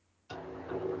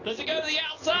Does he go to the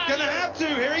outside? He's gonna have to.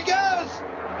 Here he goes.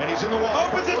 And he's in the wall.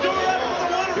 Opens the door up for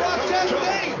the one of Ross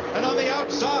Chastain. And on the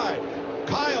outside,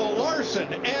 Kyle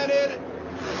Larson added.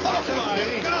 Oh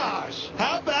my gosh.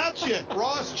 How about you?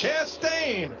 Ross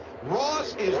Chastain.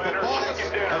 Ross is the boss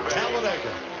of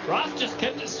Talladega. Ross just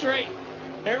kept it straight.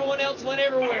 Everyone else went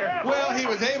everywhere. Well, he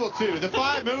was able to. The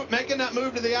 5 move, making that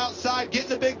move to the outside, getting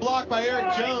the big block by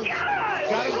Eric Jones.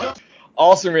 Got him done.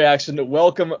 Awesome reaction.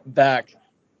 Welcome back,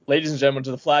 ladies and gentlemen,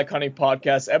 to the Flag Hunting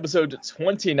Podcast, episode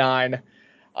 29.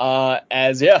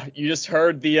 You just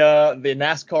heard the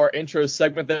NASCAR intro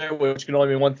segment there, which can only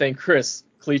mean one thing. Chris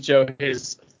Cliccio,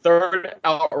 his third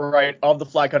outright of the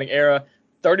flag hunting era,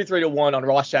 33-1 on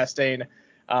Ross Chastain.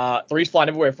 Three's flying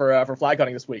everywhere for flag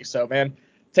hunting this week. So, man,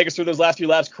 take us through those last few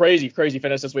laps. Crazy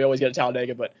finish as we always get at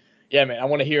Talladega. But yeah, man, I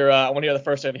want to hear the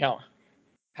first anyhow.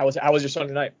 How was your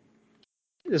Sunday night?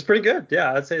 It's pretty good.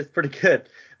 Yeah, I'd say it's pretty good.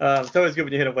 It's always good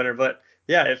when you hit a winner, but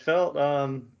yeah, it felt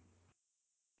good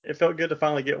to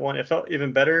finally get one. It felt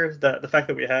even better that the fact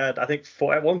that we had, I think,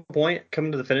 at one point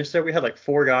coming to the finish there, we had like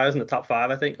 4 guys in the top 5,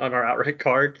 I think, on our outright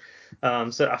card.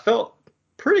 So I felt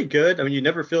pretty good. I mean, you can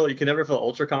never feel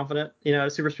ultra confident, at a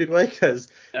super speedway because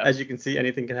as you can see,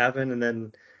 anything can happen. And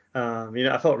then,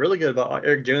 I felt really good about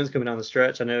Eric Jones coming down the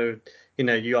stretch. I know,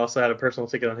 you also had a personal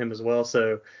ticket on him as well.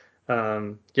 So,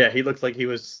 he looked like he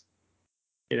was,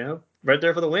 right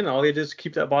there for the win. All he did is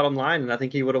keep that bottom line, and I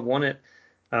think he would have won it.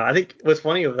 I think what's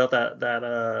funny about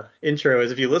that intro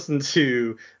is if you listen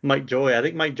to Mike Joy, I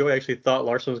think Mike Joy actually thought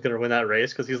Larson was going to win that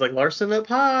race because he was like, Larson up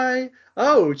high.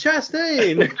 Oh,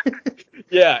 Chastain.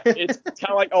 Yeah, it's kind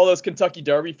of like all those Kentucky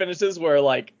Derby finishes where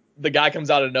like the guy comes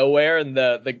out of nowhere and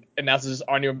the announcers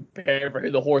aren't even prepared for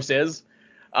who the horse is.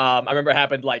 I remember it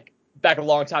happened like back a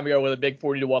long time ago with a big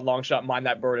 40-1 long shot, Mind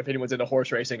That Bird. If anyone's into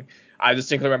horse racing, I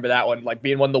distinctly remember that one like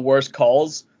being one of the worst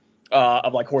calls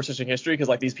of like horse racing history because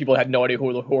like these people had no idea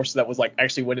who the horse that was like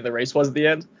actually winning the race was at the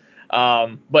end.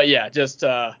 But yeah, just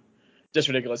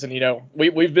ridiculous. And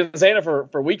we've been saying it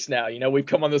for weeks now. We've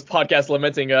come on this podcast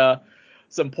lamenting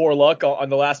some poor luck on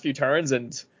the last few turns,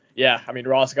 and yeah, I mean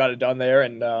Ross got it done there,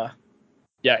 and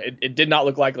it did not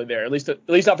look likely there. At least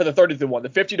not for the 30-1, the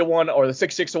 50-1 or the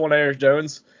 66-1 Eric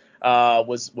Jones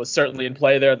was certainly in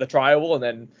play there at the trial, and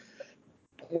then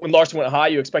when Larson went high,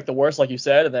 you expect the worst, like you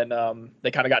said, and then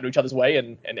they kind of got into each other's way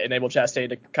and enabled Chastain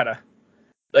to kind of.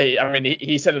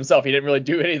 He said himself he didn't really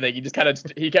do anything. He just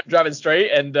he kept driving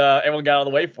straight, and everyone got out of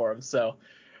the way for him. So,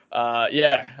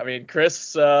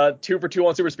 Chris, 2 for 2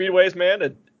 on super speedways,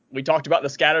 man. We talked about the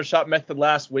scatter shot method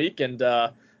last week, and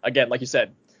again, like you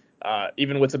said,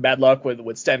 even with some bad luck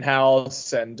with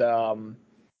Stenhouse and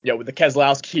with the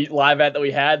Keselowski live ad that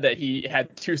we had, that he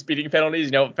had 2 speeding penalties.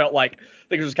 It felt like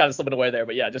things were just kind of slipping away there.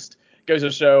 But yeah, just goes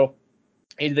to show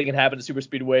anything can happen to super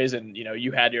speedways, and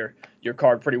you had your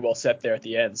card pretty well set there at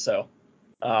the end. So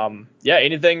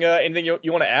anything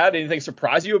you want to add? Anything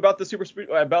surprise you about the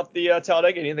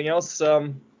Talladega? Anything else?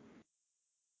 I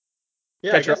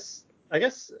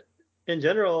guess in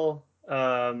general,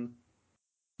 I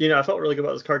felt really good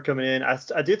about this card coming in.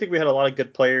 I do think we had a lot of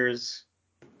good players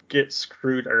get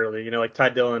screwed early. Like Ty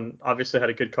Dillon obviously had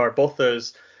a good card. Both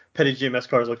those Petty GMS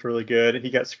cars looked really good, and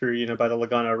he got screwed, by the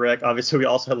Logano wreck. Obviously, we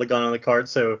also had Logano on the card,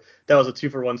 so that was a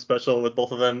 2-for-1 special with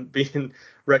both of them being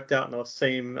wrecked out in the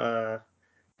same crash.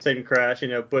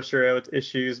 Buescher with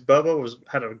issues. Bubba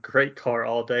had a great car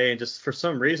all day, and just for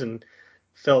some reason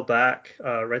fell back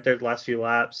right there the last few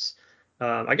laps.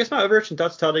 I guess my overarching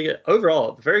thoughts Talladega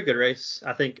overall, very good race,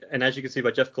 I think. And as you can see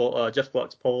by Jeff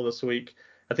Gluck's poll this week,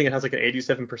 I think it has like an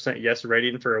 87% yes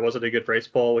rating for was it a good race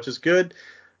poll, which is good.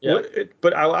 Yeah.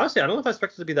 But honestly, I don't know if I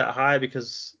expected it to be that high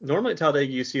because normally at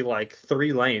Talladega you see like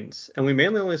 3 lanes, and we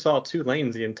mainly only saw 2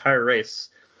 lanes the entire race.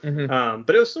 Mm-hmm.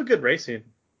 But it was still good racing.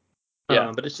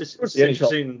 Yeah. But it's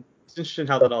interesting. It's interesting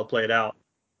how that all played out.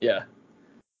 Yeah.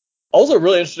 Also,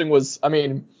 really interesting was,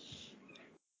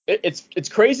 it's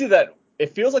crazy that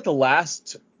it feels like the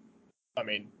last,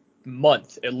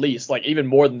 month at least, like even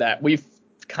more than that, we've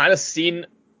kind of seen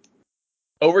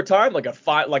overtime, like a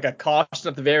caution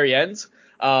at the very end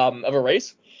of a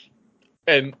race,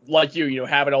 and like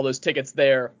having all those tickets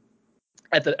there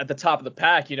at the top of the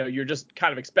pack, you're just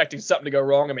kind of expecting something to go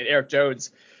wrong. Eric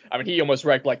Jones, he almost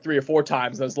wrecked like 3 or 4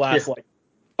 times those last like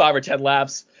 5 or 10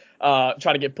 laps, trying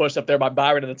to get pushed up there by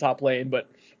Byron in the top lane, but.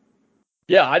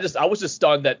 Yeah, I was just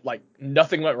stunned that like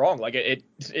nothing went wrong. Like it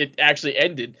actually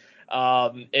ended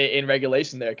in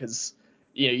regulation there because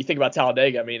you think about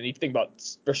Talladega. You think about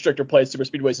restrictor plates, super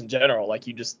speedways in general. Like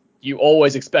you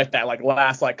always expect that like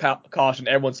last caution,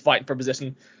 everyone's fighting for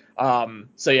position.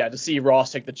 So yeah, to see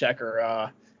Ross take the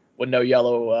checker no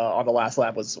yellow on the last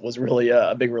lap was really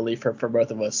a big relief for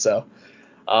both of us. So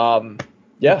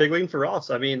yeah, big win for Ross.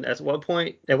 I mean, at what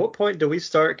point do we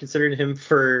start considering him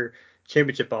for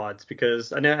championship odds?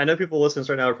 Because I know people listening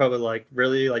right now are probably like,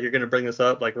 really, like you're gonna bring this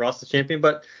up, like Ross the champion?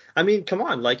 But I mean, come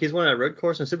on, like he's won a road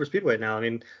course and super speedway now. I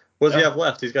mean, what does he have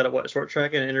left? He's got a short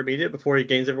track and intermediate before he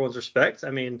gains everyone's respect.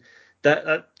 I mean,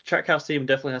 that Trackhouse team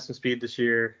definitely has some speed this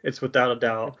year. It's without a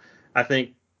doubt. I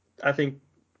think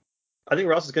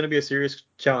Ross is going to be a serious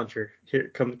challenger here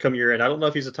come year end. I don't know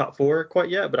if he's a top 4 quite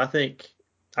yet, but I think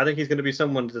he's going to be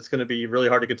someone that's going to be really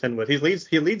hard to contend with. He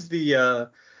leads the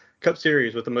Cup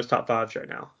Series with the most top 5s right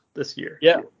now this year.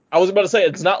 Yeah, I was about to say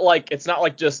it's not like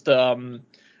just I'm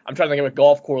trying to think of a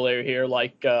golf corollary here,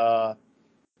 like a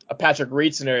Patrick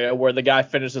Reed scenario where the guy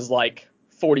finishes like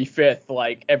 45th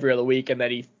like every other week and then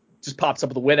he just pops up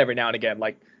with a win every now and again.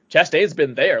 Like Chastain's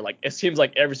been there. Like it seems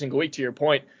like every single week. To your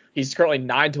point, he's currently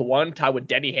 9-1, tied with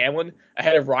Denny Hamlin,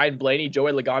 ahead of Ryan Blaney,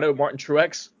 Joey Logano, Martin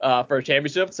Truex for a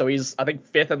championship. So he's, I think,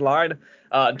 5th in line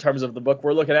in terms of the book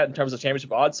we're looking at in terms of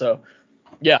championship odds. So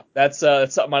yeah, that's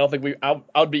something I don't think I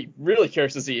would be really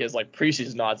curious to see is like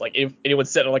preseason odds. Like if anyone's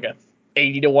setting like a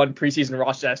 80-1 preseason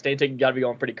Ross Chastain take, you got to be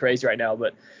going pretty crazy right now.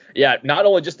 But yeah, not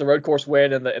only just the road course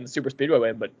win and the super speedway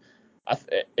win, but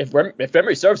if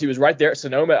memory serves, he was right there at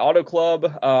Sonoma Auto Club.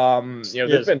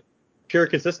 There's been pure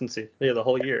consistency the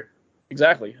whole year.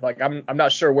 Exactly. Like I'm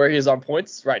not sure where he is on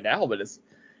points right now, but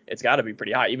it's got to be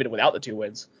pretty high. Even without the 2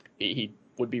 wins, he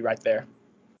would be right there.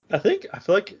 I feel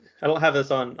like I don't have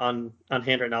this on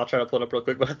hand right now. I'll try to pull it up real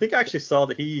quick, but I think I actually saw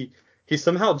that he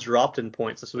somehow dropped in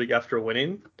points this week after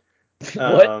winning.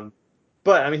 What?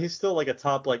 But I mean, he's still like a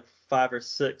top like 5 or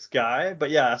 6 guy.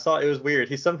 But yeah, I saw it was weird.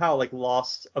 He somehow like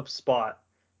lost a spot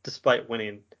despite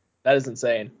winning. That is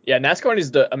insane. Yeah, NASCAR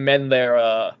needs to amend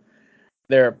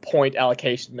their point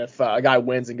allocation if a guy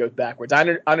wins and goes backwards.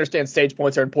 I understand stage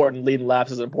points are important, leading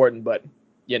laps is important, but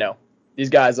these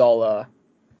guys all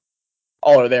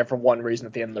are there for one reason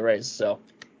at the end of the race. So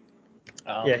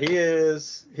yeah, he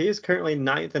is currently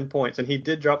 9th in points, and he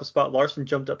did drop a spot. Larson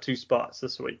jumped up 2 spots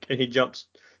this week, and he jumps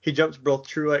both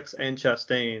Truex and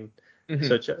Chastain.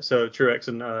 Mm-hmm. So Truex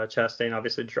and Chastain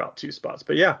obviously dropped 2 spots.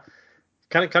 But yeah,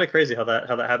 kind of crazy how that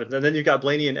happens. And then you've got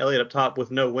Blaney and Elliott up top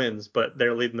with no wins, but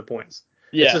they're leading the points.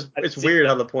 Yeah, it's weird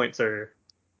how the points are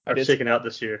shaking out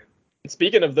this year.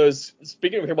 Speaking of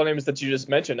people names that you just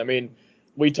mentioned, I mean,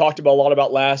 we talked a lot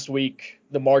about last week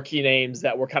the marquee names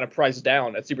that were kind of priced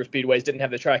down at super speedways, didn't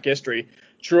have the track history.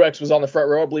 Truex was on the front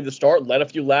row, I believe, to start, led a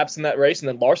few laps in that race, and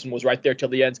then Larson was right there till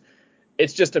the end.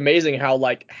 It's just amazing how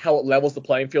it levels the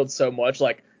playing field so much.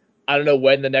 Like, I don't know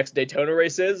when the next Daytona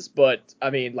race is, but I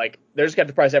mean, like, they're just got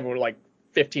to price everyone like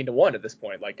 15-1 at this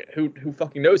point. Like, who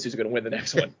fucking knows who's going to win the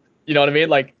next one? You know what I mean?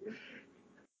 Like,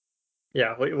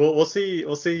 yeah, we'll see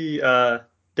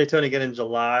Daytona again in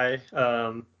July.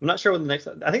 I'm not sure when the next.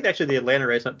 I think actually the Atlanta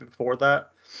race went before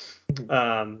that,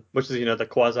 which is the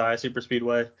quasi super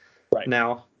speedway right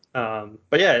now.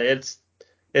 But yeah,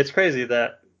 it's crazy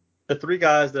that the 3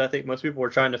 guys that I think most people were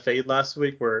trying to fade last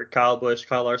week were Kyle Busch,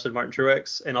 Kyle Larson, Martin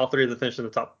Truex, and all 3 of them finished in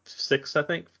the top 6. I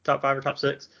think top 5 or top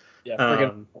 6. Yeah,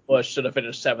 friggin' Busch should have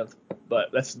finished 7th,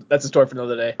 but that's a story for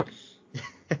another day.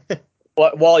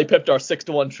 Wally pipped our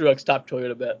 6-1 Truex top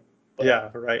Toyota bet. But, yeah,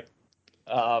 right.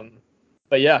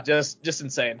 But yeah, just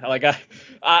insane. Like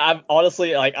I'm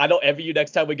honestly like I don't envy you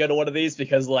next time we go to one of these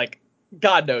because like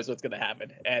God knows what's gonna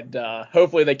happen, and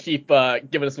hopefully they keep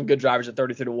giving us some good drivers at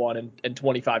 33-1 and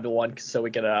 25-1 so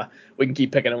we can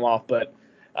keep picking them off. But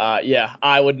yeah,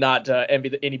 I would not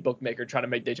envy any bookmaker trying to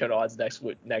make Daytona odds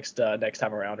next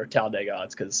time around or Talladega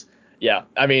odds because yeah,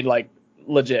 I mean like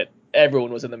legit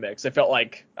everyone was in the mix. It felt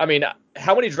like I mean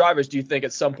how many drivers do you think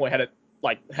at some point had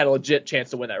a legit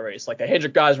chance to win that race? Like the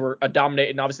Hendrick guys were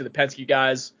dominating, obviously the Penske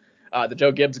guys, the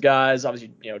Joe Gibbs guys,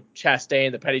 obviously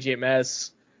Chastain, the Petty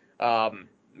GMS.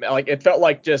 Like it felt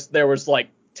like just there was like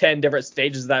 10 different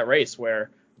stages of that race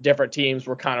where different teams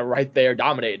were kind of right there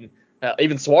dominating.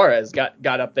 Even Suarez got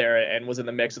up there and was in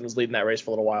the mix and was leading that race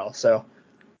for a little while. So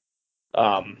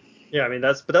yeah, I mean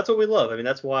that's what we love. I mean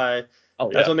that's why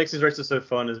that's what makes these races so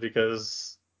fun is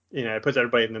because it puts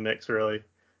everybody in the mix really.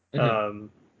 Mm-hmm.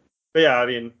 But yeah, I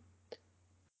mean,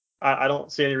 I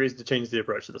don't see any reason to change the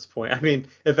approach at this point. I mean,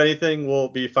 if anything, we'll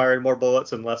be firing more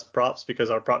bullets and less props because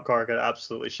our prop car got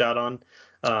absolutely shot on.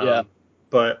 Yeah.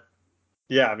 But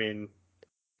yeah, I mean,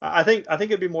 I think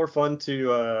it'd be more fun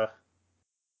to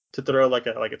throw like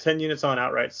a 10 units on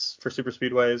outrights for super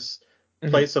speedways,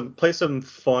 mm-hmm. play some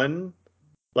fun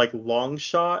like long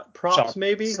shot props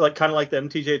maybe, like kind of like the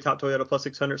MTJ Top Toyota Plus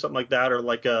 600 something like that, or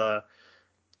like a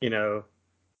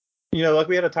Like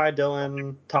we had a Ty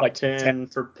Dillon top Like 10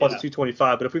 for plus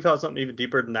 225, but if we found something even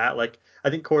deeper than that, like I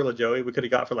think Corla Joey, we could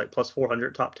have got for like plus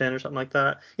 400 top 10 or something like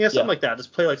that. Something like that.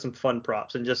 Just play like some fun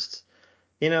props and just,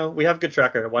 we have a good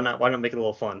track record. Why not make it a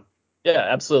little fun? Yeah,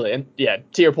 absolutely. And yeah,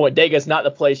 to your point, Dega's not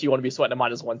the place you want to be sweating a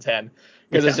minus 110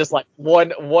 because it's just like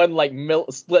one like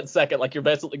split second, like you're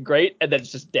basically great, and then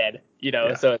it's just dead,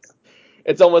 So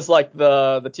it's almost like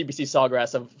the TPC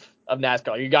Sawgrass of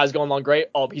NASCAR. You guys going along great.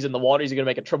 Oh, he's in the water. He's going to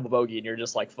make a triple bogey, and you're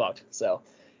just like fucked. So,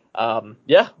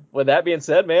 with that being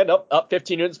said, man, up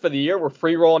 15 units for the year. We're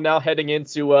free rolling now heading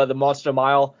into the Monster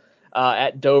Mile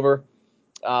at Dover.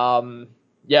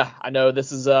 I know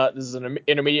this is an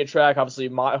intermediate track, obviously,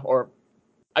 or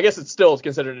I guess it's still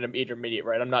considered an intermediate,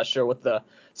 right? I'm not sure what the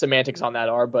semantics on that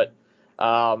are, but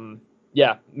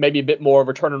maybe a bit more of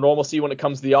return to normalcy when it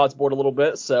comes to the odds board a little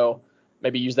bit. So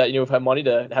maybe use that, if I have money,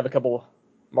 to have a couple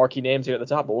marquee names here at the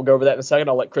top. But we'll go over that in a second.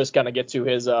 I'll let Chris kind of get to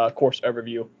his course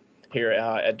overview here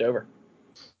at Dover.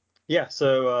 Yeah,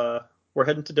 so we're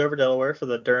heading to Dover, Delaware for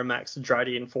the Duramax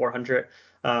Dryden 400.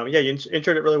 You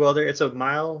entered it really well there. It's a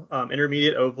mile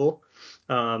intermediate oval.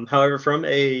 However, from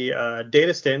a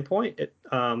data standpoint,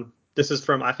 this is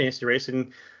from iFantasy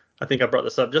Racing. I think I brought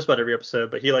this up just about every episode,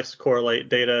 but he likes to correlate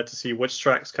data to see which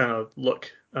tracks kind of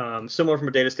look similar from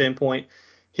a data standpoint.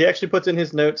 He actually puts in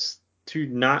his notes to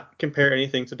not compare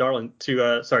anything to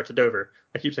Dover.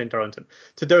 I keep saying Darlington.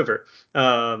 To Dover.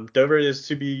 Dover is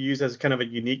to be used as kind of a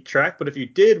unique track, but if you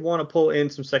did want to pull in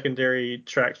some secondary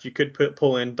tracks, you could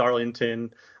pull in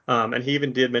Darlington, and he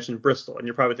even did mention Bristol, and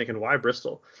you're probably thinking, why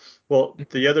Bristol? Well,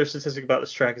 the other statistic about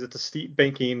this track is it's a steep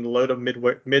banking, low to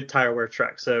mid tire wear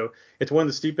track, so it's one of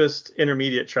the steepest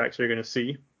intermediate tracks you're going to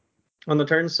see on the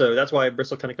turns, so that's why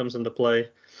Bristol kind of comes into play.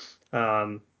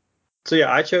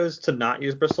 I chose to not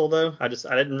use Bristol though. I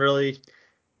didn't really.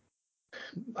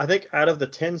 I think out of the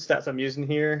 10 stats I'm using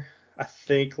here, I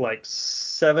think like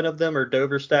 7 of them are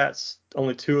Dover stats.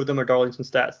 Only 2 of them are Darlington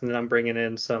stats, and then I'm bringing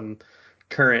in some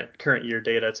current year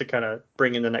data to kind of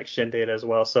bring in the next gen data as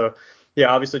well. So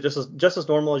obviously just as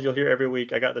normal as you'll hear every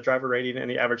week, I got the driver rating and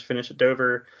the average finish at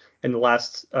Dover in the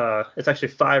last. It's actually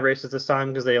 5 races this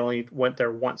time because they only went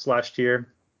there once last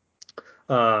year.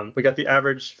 We got the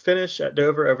average finish at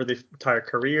Dover over the entire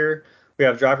career. We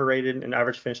have driver rated and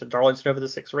average finish at Darlington over the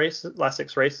last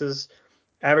 6 races.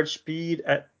 Average speed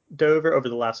at Dover over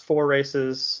the last 4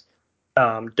 races.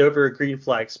 Dover green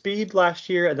flag speed last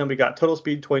year, and then we got total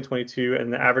speed 2022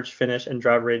 and the average finish and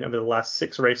driver rating over the last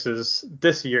 6 races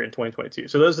this year in 2022.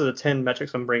 So those are the 10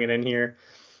 metrics I'm bringing in here.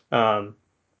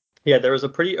 There was a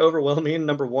pretty overwhelming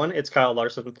number 1. It's Kyle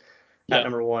Larson. At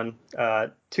number 1,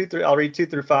 2 through I'll read 2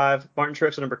 through 5. Martin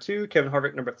Truex at number 2, Kevin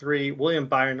Harvick number 3, William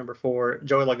Byron number 4,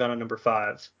 Joey Logano number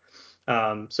 5.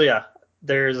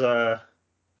 There's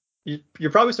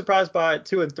you're probably surprised by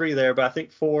 2 and 3 there, but I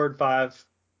think 4 and 5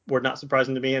 were not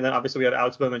surprising to me. And then obviously we have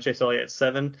Alex Bowman and Chase Elliott at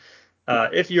 7.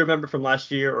 If you remember from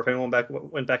last year, or if anyone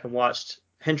went back and watched,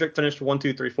 Hendrick finished 1,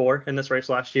 2, 3, 4 in this race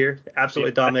last year.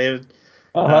 Absolutely dominated.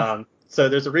 So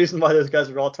there's a reason why those guys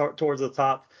are all towards the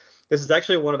top. This is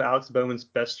actually one of Alex Bowman's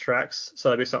best tracks, so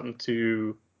that'd be something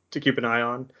to keep an eye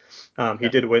on. He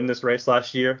did win this race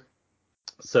last year,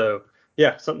 so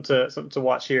something to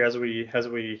watch here as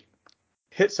we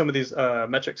hit some of these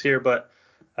metrics here. But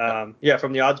from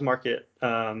the odds market,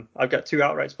 I've got 2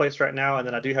 outrights placed right now, and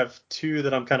then I do have 2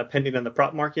 that I'm kind of pending in the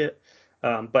prop market.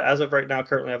 But as of right now,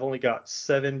 currently I've only got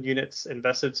 7 units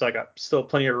invested, so I got still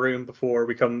plenty of room before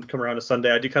we come around to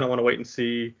Sunday. I do kind of want to wait and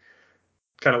see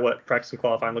kind of what practice and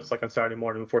qualifying looks like on Saturday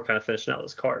morning before kind of finishing out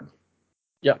this card.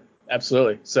 Yeah,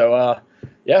 absolutely. So,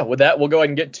 with that, we'll go ahead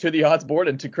and get to the odds board.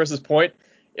 And to Chris's point,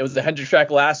 it was the Hendrick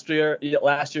track last year.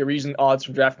 We're using odds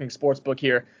from DraftKings Sportsbook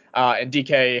here. And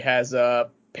DK has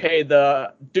paid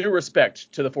the due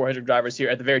respect to the 400 drivers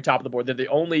here at the very top of the board. They're the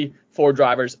only 4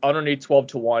 drivers underneath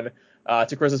 12-1.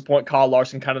 To Chris's point, Kyle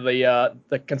Larson, kind of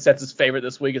the consensus favorite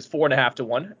this week, is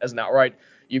 4.5-1 as an outright.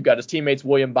 You've got his teammates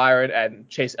William Byron and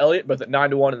Chase Elliott both at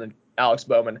 9-1, and then Alex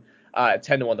Bowman at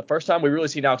 10-1. The first time we really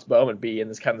seen Alex Bowman be in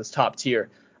this top tier.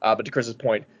 But to Chris's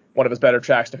point, one of his better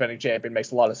tracks, defending champion,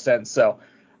 makes a lot of sense. So,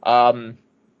 are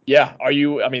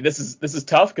you? I mean, this is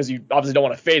tough because you obviously don't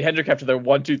want to fade Hendrick after their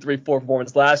 1, 2, 3, 4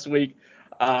 performance last week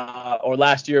or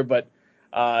last year, but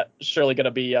surely going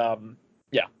to be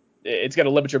it's going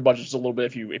to limit your budget just a little bit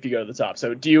if you go to the top.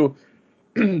 So do you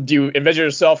envision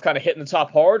yourself kind of hitting the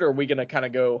top hard, or are we going to kind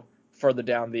of go further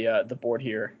down the board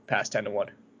here past 10-1?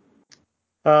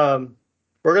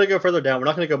 We're going to go further down. We're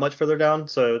not going to go much further down.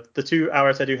 So the 2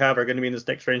 hours I do have are going to be in this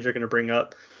next range you're going to bring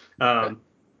up.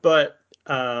 But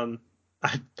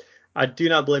I do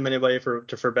not blame anybody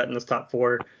for betting this top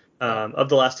 4. Of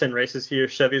the last 10 races here,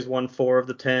 Chevy's won 4 of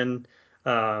the 10.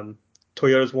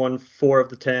 Toyota's won 4 of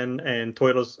the 10, and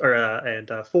Ford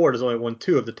has only won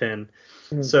 2 of the 10.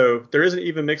 Mm-hmm. So there is an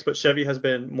even mix, but Chevy has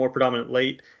been more predominant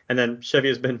late, and then Chevy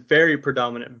has been very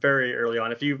predominant very early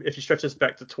on. If you stretch this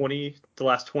back to the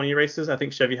last 20 races, I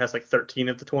think Chevy has like 13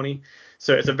 of the 20.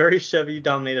 So it's a very Chevy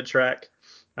dominated track.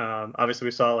 Obviously,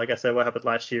 we saw, like I said, what happened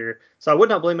last year. So I would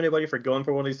not blame anybody for going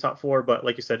for one of these top 4, but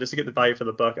like you said, just to get the value for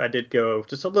the buck, I did go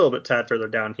just a little bit tad further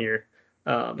down here,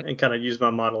 and kind of use my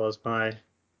model as my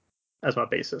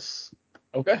basis.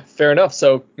 Okay, fair enough.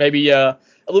 So maybe a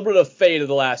little bit of fade of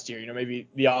the last year. Maybe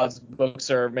the odds books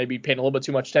are maybe paying a little bit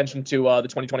too much attention to the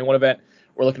 2021 event.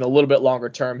 We're looking a little bit longer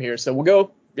term here. So we'll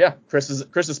go. Yeah, Chris has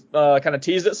kind of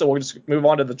teased it. So we'll just move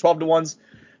on to the 12 to 1s.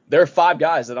 There are 5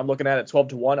 guys that I'm looking at 12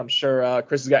 to 1. I'm sure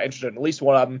Chris has got interested in at least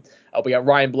one of them. We got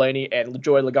Ryan Blaney and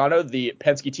Joey Logano, the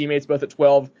Penske teammates, both at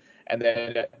 12. And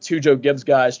then 2 Joe Gibbs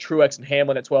guys, Truex and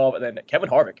Hamlin at 12, and then Kevin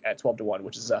Harvick at 12 to 1,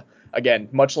 which is again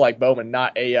much like Bowman,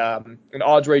 not an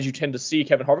odds range you tend to see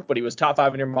Kevin Harvick, but he was top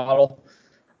 5 in your model.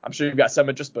 I'm sure you've got some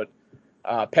interest, but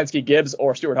Penske, Gibbs,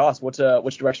 or Stewart Haas, which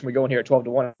direction are we going here at 12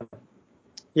 to 1?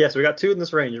 Yeah, so we got 2 in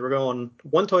this range. We're going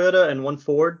 1 Toyota and 1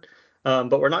 Ford,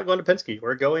 but we're not going to Penske.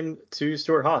 We're going to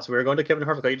Stewart Haas. We're going to Kevin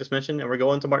Harvick, like you just mentioned, and we're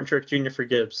going to Martin Truex Jr. for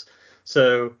Gibbs.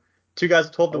 So 2 guys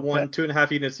at 12 to 1,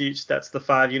 2.5 units each. That's the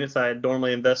 5 units I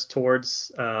normally invest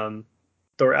towards the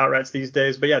outrights these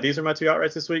days. But yeah, these are my 2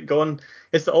 outrights this week.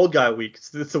 It's the old guy week.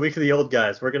 It's the week of the old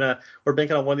guys. We're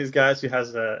banking on one of these guys who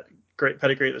has a great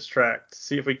pedigree at this track to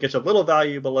see if we can catch a little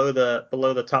value below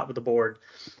the top of the board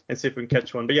and see if we can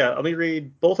catch one. But yeah, let me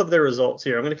read both of their results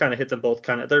here. I'm going to kind of hit them both.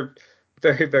 They're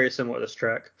very, very similar to this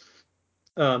track.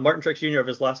 Martin Truex Jr. of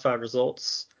his last 5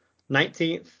 results: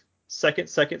 19th, 2nd,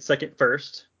 2nd, 2nd,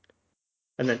 1st.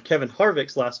 And then Kevin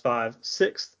Harvick's last 5: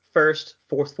 6th, 1st,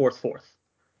 4th, 4th, 4th.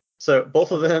 So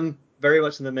both of them very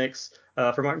much in the mix.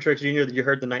 For Martin Truex Jr., you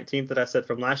heard the 19th that I said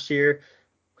from last year.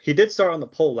 He did start on the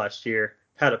pole last year,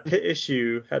 had a pit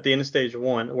issue at the end of stage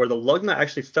 1 where the lug nut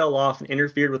actually fell off and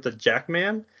interfered with the jack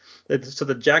man. So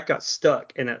the jack got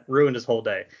stuck and it ruined his whole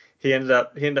day. He ended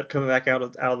up coming back out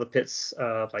of the pits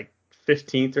like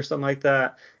 15th or something like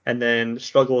that, and then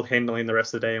struggled handling the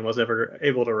rest of the day and was never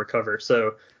able to recover.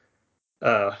 So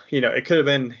it could have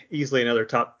been easily another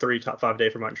top 3, top 5 day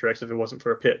for Martin Truex if it wasn't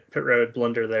for a pit road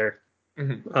blunder there.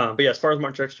 Mm-hmm. But yeah, as far as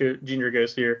Martin Truex Jr.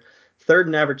 goes here, 3rd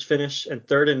in average finish and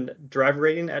 3rd in driver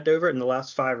rating at Dover in the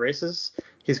last 5 races.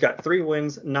 He's got 3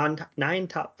 wins, 9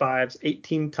 top 5s,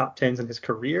 18 top 10s in his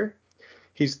career.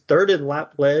 He's 3rd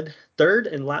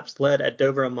in laps led at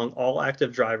Dover among all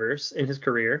active drivers in his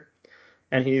career.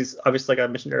 And he's obviously, like I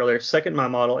mentioned earlier, 2nd in my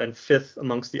model and 5th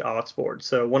amongst the odds board.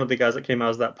 So one of the guys that came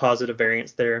out is that positive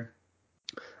variance there.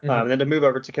 Mm-hmm. And then to move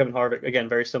over to Kevin Harvick, again,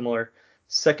 very similar.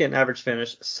 2nd in average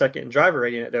finish, 2nd in driver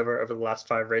rating at Dover over the last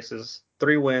 5 races.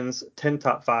 3 wins, 10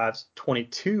 top 5s,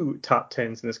 22 top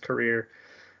 10s in his career.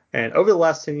 And over the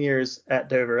last 10 years at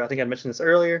Dover, I think I mentioned this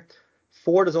earlier,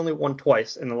 Ford has only won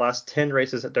twice in the last 10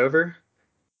 races at Dover.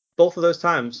 Both of those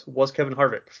times was Kevin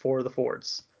Harvick for the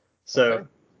Fords. So... Okay.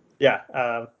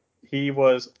 Yeah, he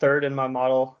was 3rd in my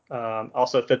model,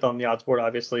 also 5th on the odds board,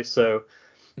 obviously. So,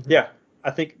 yeah, I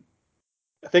think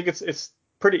it's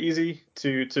pretty easy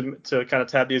to kind of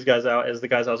tab these guys out as the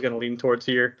guys I was going to lean towards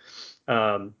here.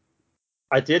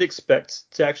 I did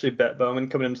expect to actually bet Bowman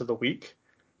coming into the week,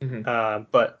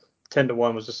 but 10 to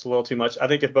 1 was just a little too much. I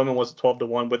think if Bowman was 12 to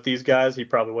 1 with these guys, he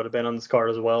probably would have been on this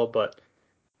card as well. But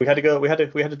we had to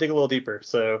dig a little deeper.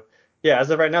 So, yeah,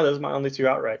 as of right now, those are my only 2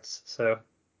 outrights. So.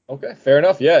 Okay, fair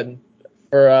enough. Yeah, and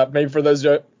for maybe for those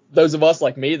of us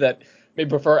like me that maybe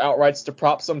prefer outrights to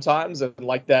props sometimes and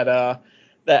like that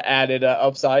added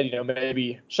upside,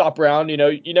 maybe shop around. You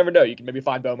never know. You can maybe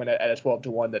find Bowman at a 12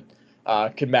 to 1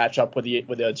 that could match up with the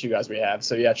other 2 guys we have.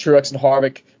 So yeah, Truex and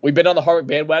Harvick. We've been on the Harvick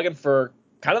bandwagon for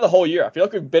kind of the whole year. I feel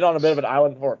like we've been on a bit of an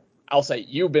island, or I'll say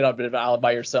you've been on a bit of an island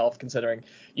by yourself, considering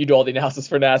you do all the analysis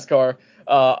for NASCAR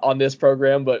on this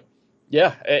program. But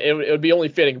yeah, it would be only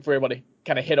fitting for everybody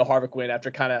kind of hit a Harvick win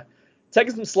after kind of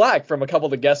taking some slack from a couple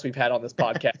of the guests we've had on this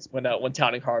podcast when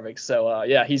touting Harvick. So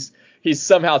yeah, he's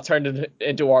somehow turned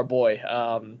into our boy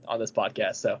on this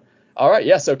podcast. So all right,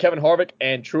 yeah. So Kevin Harvick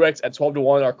and Truex at 12 to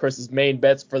 1 are Chris's main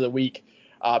bets for the week.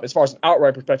 As far as an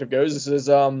outright perspective goes, this is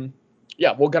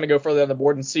yeah, we'll kind of go further on the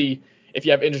board and see if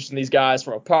you have interest in these guys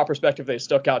from a prop perspective. They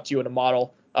stuck out to you in a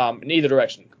model in either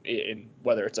direction, in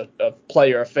whether it's a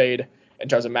play or a fade in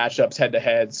terms of matchups, head to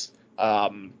heads.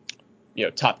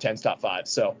 Top 10s, top 5s.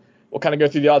 So we'll kind of go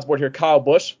through the odds board here. Kyle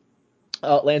Busch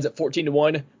lands at 14 to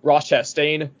 1. Ross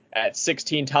Chastain at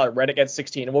 16. Tyler Reddick at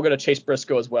 16. And we'll go to Chase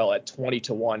Briscoe as well at 20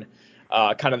 to 1.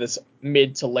 kind of this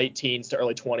mid to late teens to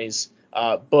early 20s.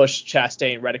 Bush,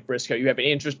 Chastain, Reddick, Briscoe. You have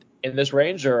any interest in this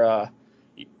range, or are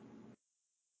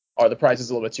the prices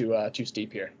a little bit too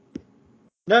steep here?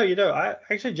 No, I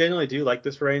actually genuinely do like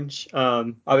this range.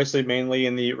 Obviously, mainly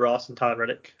in the Ross and Todd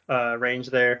Reddick range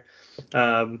there.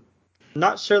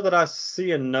 Not sure that I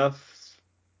see enough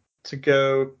to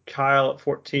go Kyle at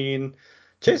 14.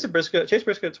 Chase Briscoe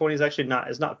at 20 is actually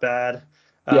not bad.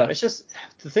 It's just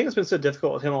the thing that's been so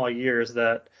difficult with him all year is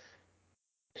that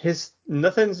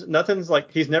nothing's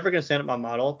like he's never going to stand up my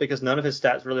model because none of his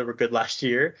stats really were good last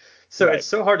year. So It's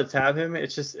so hard to tab him.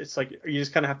 It's like you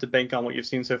just kind of have to bank on what you've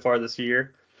seen so far this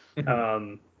year.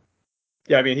 Mm-hmm.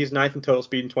 I mean he's 9th in total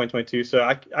speed in 2022, so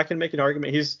I can make an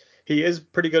argument he is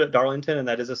pretty good at Darlington, and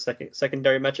that is a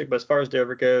secondary metric. But as far as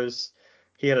Dover goes,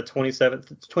 he had a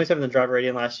 27th in driver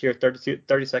rating last year,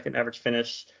 32nd average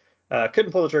finish.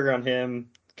 Couldn't pull the trigger on him.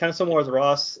 Kind of similar to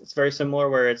Ross. It's very similar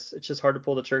where it's just hard to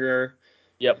pull the trigger.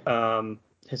 Yep.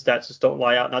 His stats just don't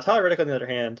lie out. Now Tyler Reddick, on the other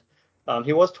hand,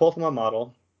 he was 12th on my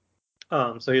model.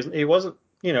 So he wasn't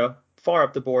far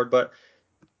up the board, but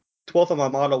 12th on my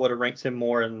model would have ranked him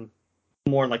more in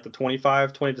like the 20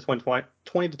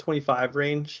 to 25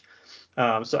 range.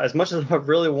 So as much as I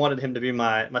really wanted him to be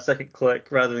my second click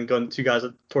rather than going two guys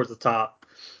towards the top,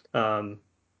 I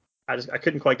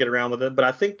couldn't quite get around with it. But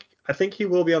I think he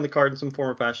will be on the card in some form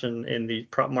or fashion in the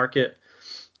prop market.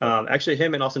 Actually,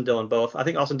 him and Austin Dillon both. I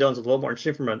think Austin Dillon's a little more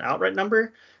interesting from an outright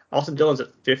number. Austin Dillon's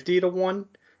at 50 to 1,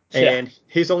 and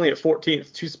he's only at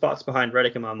 14th, 2 spots behind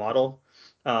Reddick in my model.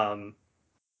 I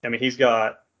mean, he's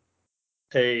got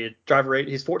a driver rate.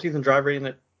 He's 14th in driver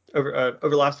rating over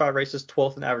the last 5 races,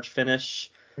 12th in average finish.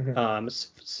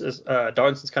 Mm-hmm.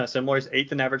 Darlington's kind of similar. He's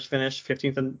 8th in average finish,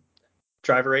 15th in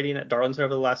driver rating at Darlington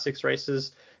over the last 6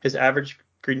 races. His average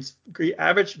green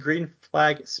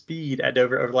flag speed at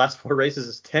Dover over the last 4 races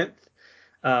is 10th.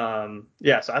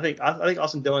 So I think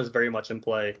Austin Dillon is very much in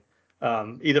play,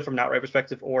 either from an outright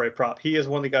perspective or a prop. He is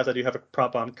one of the guys I do have a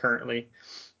prop on currently.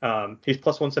 He's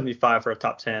plus 175 for a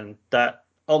top 10. That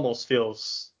almost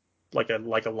feels like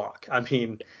a lock. I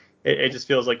mean, it just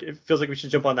feels like we should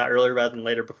jump on that earlier rather than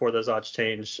later before those odds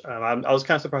change. I was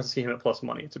kind of surprised to see him at plus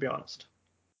money, to be honest.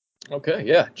 Okay,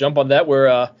 yeah, jump on that.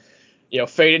 We're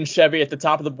fading Chevy at the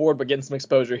top of the board, but getting some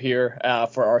exposure here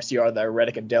for RCR there,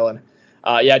 Reddick and Dillon.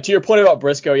 To your point about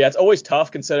Briscoe, it's always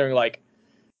tough considering like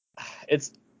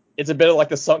it's a bit of like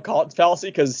the sunk cost fallacy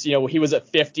because he was at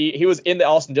 50, he was in the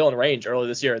Austin Dillon range earlier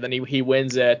this year, and then he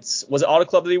wins at, was it Auto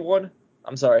Club that he won?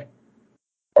 I'm sorry,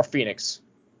 or Phoenix.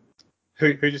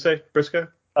 Who'd you say? Briscoe?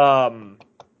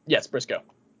 Yes, Briscoe.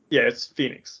 Yeah, it's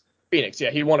Phoenix. Phoenix, yeah,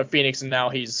 he won at Phoenix, and now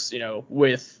he's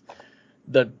with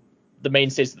the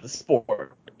mainstays of the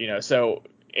sport, so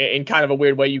in kind of a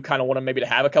weird way, you kind of want him maybe to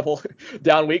have a couple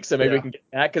down weeks, so maybe we can get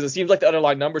that, because it seems like the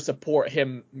underlying numbers support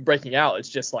him breaking out. It's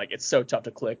just like it's so tough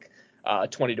to click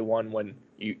 20 to 1 when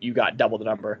you got double the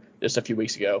number just a few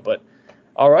weeks ago. But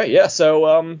all right,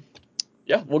 so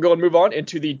we'll go and move on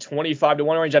into the 25 to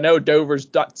 1 range. I know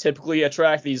Dover's not typically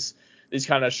attract these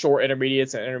kind of short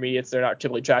intermediates, and intermediates, they're not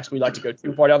typically tracks we like to go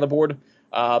too far down the board.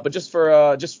 But just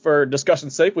for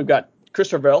discussion's sake, we've got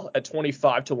Christopher Bell at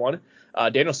 25 to 1,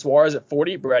 Daniel Suarez at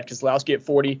 40, Brad Keselowski at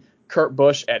 40, Kurt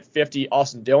Busch at 50,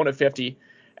 Austin Dillon at 50,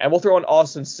 and we'll throw in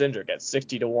Austin Cindric at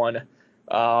 60 to 1,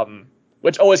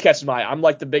 which always catches my eye. I'm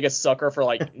like the biggest sucker for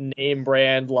like name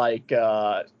brand, like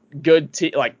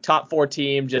good like top 4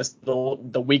 team, just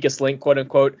the weakest link, quote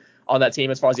unquote, on that team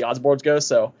as far as the odds boards go.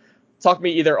 So talk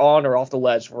me either on or off the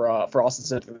ledge for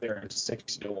Austin Cindric there at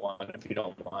 60 to 1, if you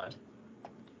don't mind.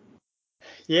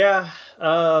 Yeah.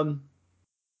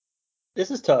 This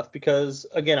is tough because,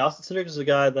 again, Austin Cindric is a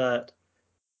guy that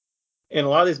in a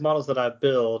lot of these models that I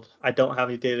build, I don't have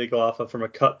any data to go off of from a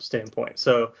cup standpoint.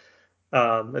 So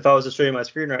if I was to show you my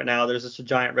screen right now, there's just a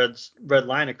giant red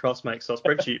line across my Excel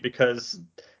spreadsheet because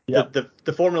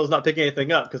the formula is not picking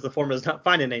anything up because the formula is not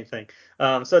finding anything.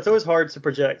 So it's always hard to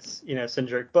project,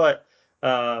 Cindric. But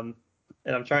and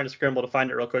I'm trying to scramble to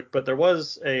find it real quick. But there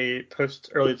was a post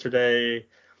earlier today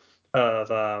of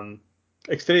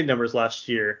Xfinity numbers last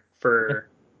year for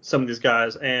some of these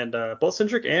guys, and both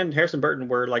Cindric and Harrison Burton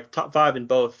were like top 5 in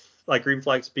both like green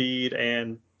flag speed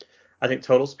and I think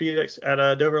total speed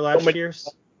at Dover last year.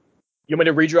 You want me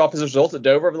to read you off his results at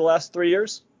Dover over the last 3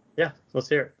 years? Yeah, let's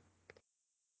hear it.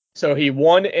 So he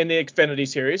won in the Xfinity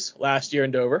Series last year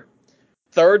in Dover,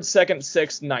 3rd, 2nd,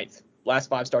 6th, 9th, last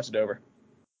 5 starts at Dover.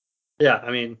 Yeah, I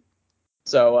mean.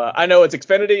 So I know it's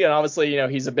Xfinity, and obviously he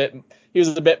was a bit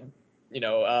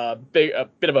a bit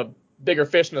of a bigger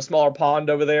fish in a smaller pond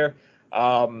over there.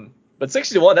 But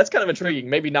 60-1, that's kind of intriguing.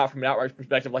 Maybe not from an outright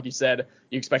perspective, like you said.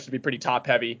 You expect it to be pretty top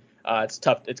heavy. It's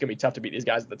tough. It's gonna be tough to beat these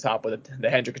guys at the top with the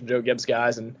Hendrick and Joe Gibbs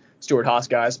guys and Stuart Haas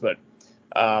guys. But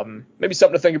maybe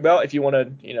something to think about if you want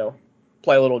to,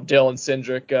 play a little Dylan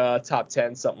Cindric top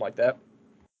 10, something like that.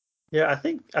 Yeah, I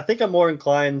think I'm more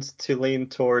inclined to lean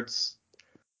towards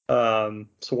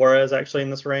Suarez actually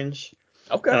in this range.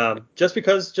 Okay. Just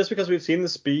because we've seen the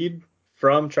speed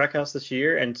from Trackhouse this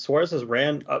year, and Suarez has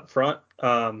ran up front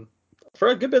for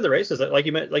a good bit of the races. Like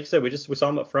you said, we saw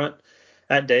him up front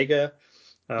at Dega.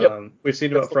 Yep. We've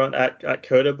seen him up front at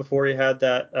Coda before he had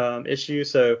that issue.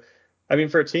 So, I mean,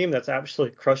 for a team that's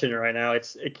absolutely crushing it right now,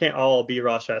 it can't all be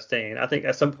Ross Chastain. I think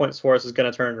at some point Suarez is going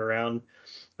to turn it around.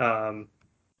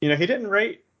 He didn't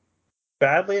rate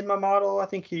badly in my model. I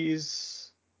think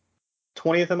he's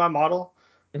 20th in my model.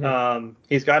 Mm-hmm.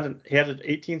 He had an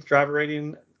 18th driver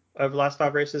rating over the last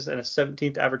 5 races and a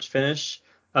 17th average finish,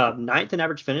 9th in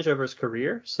average finish over his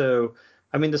career. So,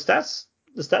 I mean, the stats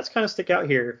kind of stick out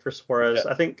here for Suarez.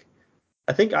 Yeah. I think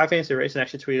iFantasy Racing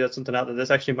actually tweeted something out that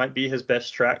this actually might be his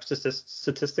best track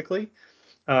statistically.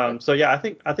 So yeah, I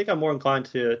think I'm more inclined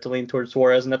to lean towards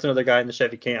Suarez, and that's another guy in the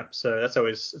Chevy camp. So it's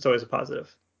always a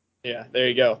positive. Yeah, there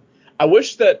you go. I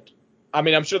wish that,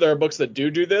 I'm sure there are books that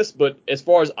do this, but as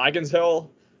far as I can tell,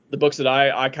 the books that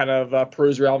I kind of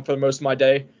peruse around for most of my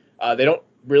day, they don't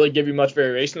really give you much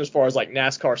variation as far as like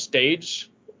NASCAR stage,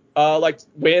 like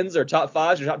wins or top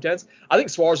 5s or top 10s. I think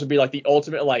Suarez would be like the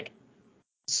ultimate like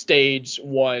stage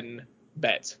 1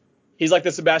 bet. He's like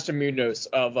the Sebastian Munoz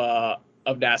of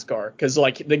NASCAR, because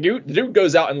like the dude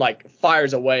goes out and like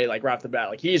fires away like right off the bat.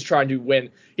 Like he's trying to win.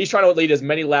 He's trying to lead as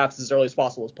many laps as early as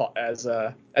possible as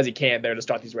he can there to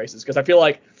start these races. Because I feel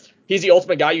like he's the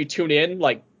ultimate guy you tune in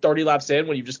like 30 laps in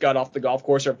when you've just got off the golf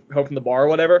course or home from the bar or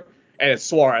whatever, and it's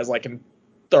Suarez like in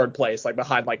 3rd place, like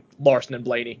behind like Larson and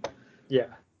Blaney. Yeah.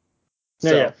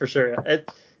 So. Yeah, for sure.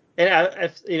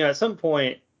 At some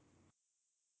point,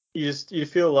 you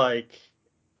feel like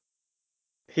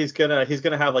he's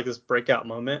gonna have like this breakout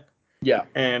moment. Yeah.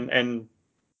 And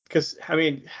because I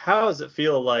mean, how does it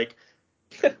feel like?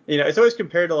 It's always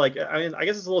compared to like, I mean, I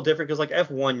guess it's a little different because like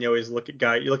F1, you always look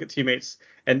at teammates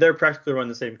and they're practically running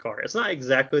the same car. It's not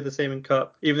exactly the same in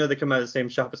Cup, even though they come out of the same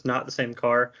shop. It's not the same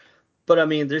car, but I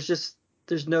mean,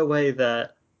 there's no way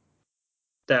that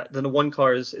the one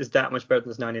car is that much better than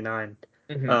this 99.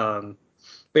 Mm-hmm.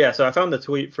 But yeah, so I found the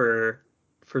tweet for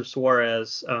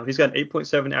Suarez. He's got an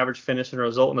 8.7 average finish and a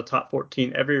result in the top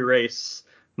 14 every race,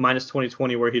 minus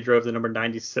 2020 where he drove the number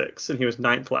 96 and he was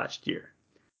 9th last year.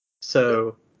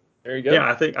 So there you go. Yeah,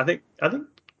 I think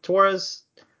Suarez.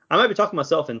 I might be talking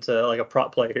myself into like a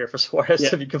prop play here for Suarez,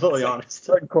 to be completely honest.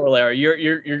 Corollary,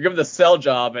 you're given the sell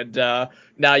job, and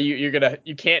now you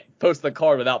can't post the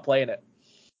card without playing it.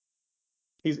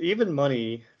 He's even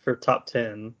money for top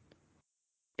 10.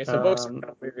 Okay, so folks,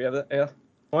 we have that. Yeah.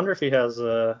 I wonder if he has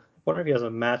a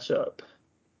matchup.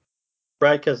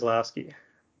 Brad Keselowski.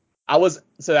 That was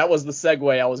the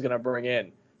segue I was gonna bring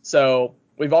in. So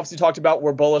we've obviously talked about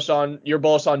you're bullish on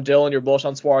Dylan, you're bullish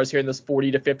on Suarez here in this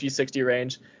 40 to 50, 60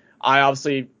 range. I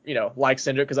obviously, like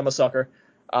Cindric because I'm a sucker,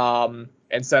 and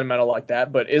sentimental like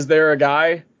that. But is there a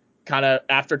guy kind of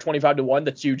after 25-1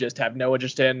 that you just have no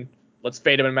interest in? Let's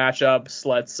fade him in matchups.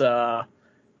 Let's,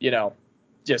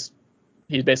 just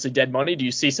he's basically dead money. Do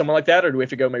you see someone like that, or do we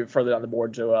have to go maybe further down the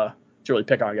board to really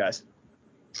pick on guys?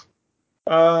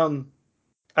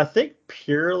 I think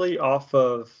purely off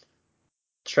of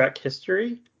track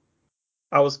history,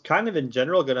 I was kind of in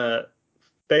general gonna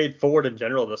fade Ford in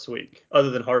general this week, other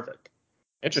than Harvick.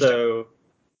 Interesting. So,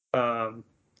 I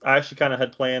actually kind of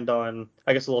had planned on,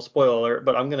 I guess a little spoiler alert,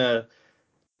 but I'm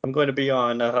going to be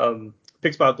on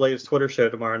Picks by Blaze Twitter show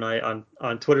tomorrow night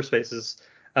on Twitter Spaces.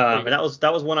 And that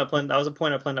was one I planned. That was a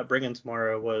point I planned on bringing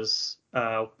tomorrow was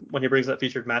when he brings that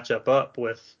featured matchup up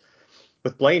with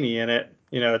Blaney in it.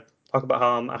 Talk about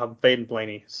how I'm fading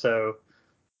Blaney. So,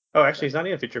 actually, he's not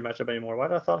even a featured matchup anymore. Why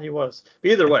did I thought he was?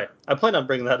 But either way, I planned on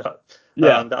bringing that up.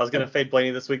 Yeah. That I was going to fade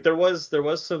Blaney this week. There was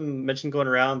some mention going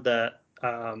around that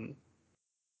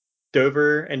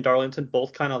Dover and Darlington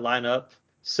both kind of line up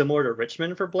similar to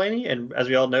Richmond for Blaney, and as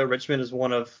we all know, Richmond is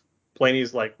one of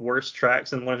Blaney's like worst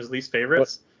tracks and one of his least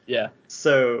favorites. Yeah.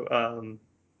 So,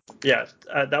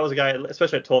 that was a guy,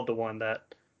 especially at 12-1,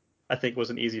 that I think was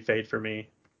an easy fade for me.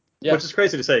 Yeah. Which is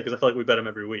crazy to say because I feel like we bet him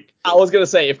every week. I was gonna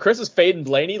say if Chris is fading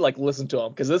Blaney, like listen to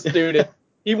him because this dude,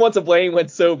 he wants a Blaney win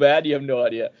so bad you have no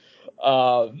idea.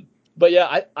 But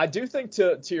yeah, I do think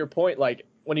to your point, like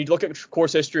when you look at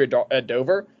course history at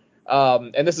Dover,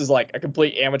 and this is like a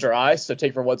complete amateur eye, so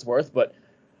take for what's worth, but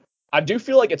I do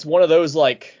feel like it's one of those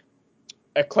like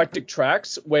eclectic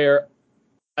tracks where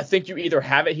I think you either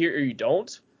have it here or you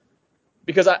don't,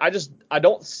 because I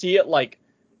don't see it like,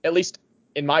 at least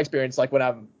in my experience, like when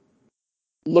I'm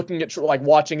looking at like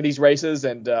watching these races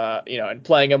and and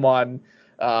playing them on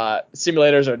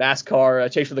simulators or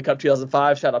NASCAR, Chase for the Cup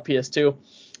 2005, shout out PS2.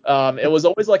 It was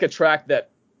always like a track that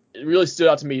it really stood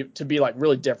out to me to be like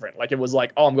really different. Like it was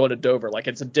like, oh, I'm going to Dover. Like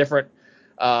it's a different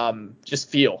just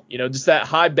feel, just that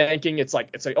high banking. It's like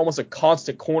almost a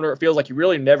constant corner. It feels like you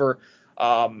really never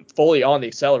fully on the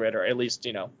accelerator, at least,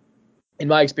 in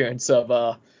my experience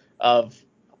of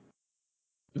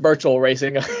virtual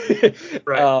racing.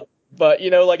 Right. But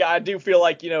like I do feel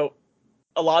like, a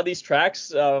lot of these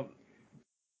tracks,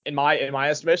 in my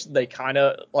estimation, they kind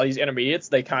of, a lot of these intermediates,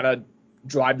 they kind of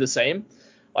drive the same.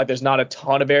 Like there's not a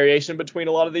ton of variation between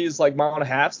a lot of these like mile and a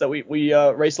halves that we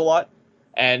race a lot.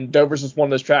 And Dover's is one of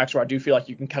those tracks where I do feel like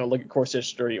you can kind of look at course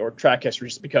history or track history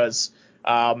just because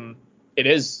it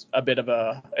is a bit of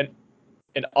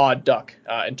an odd duck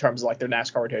in terms of like their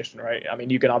NASCAR rotation, right? I mean,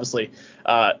 you can obviously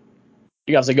go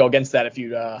against that if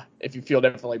you feel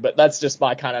differently, but that's just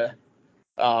my kind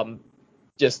of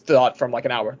just thought from like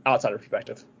an outsider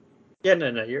perspective. Yeah,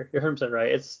 no, you're 100%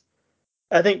 right.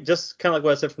 I think just kind of like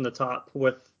what I said from the top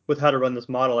with how to run this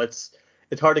model, it's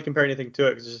hard to compare anything to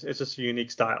it because it's just a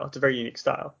unique style. It's a very unique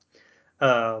style.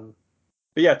 But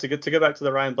yeah, to go back to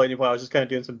the Ryan Blaney point, I was just kind of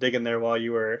doing some digging there while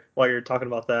you were talking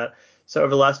about that. So over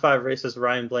the last 5 races,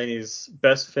 Ryan Blaney's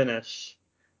best finish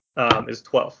is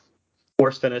 12th.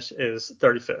 Worst finish is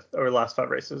 35th over the last 5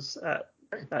 races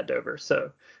at Dover.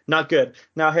 So not good.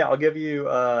 Now, hey, I'll give you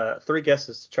 3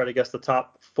 guesses to try to guess the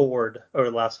top Ford over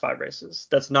the last 5 races.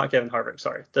 That's not Kevin Harvick.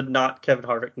 Sorry, not Kevin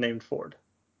Harvick named Ford.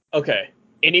 Okay,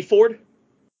 any Ford?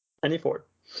 Any Ford.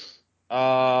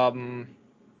 I'm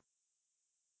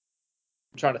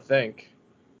trying to think.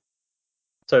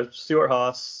 So Stuart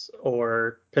Haas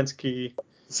or Penske.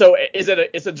 So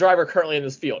it's a driver currently in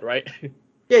this field, right?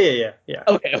 Yeah.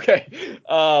 Okay.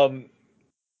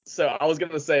 So I was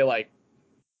gonna say like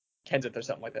Kenseth or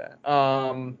something like that.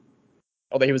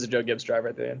 Although he was a Joe Gibbs driver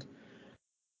at the end.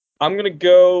 I'm gonna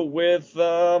go with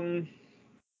let's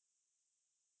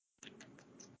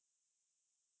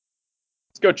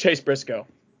go Chase Briscoe.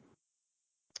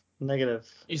 Negative.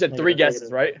 You said 3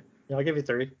 guesses, right? Yeah, I'll give you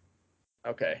 3.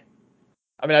 Okay.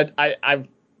 I mean, I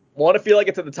want to feel like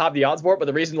it's at the top of the odds board, but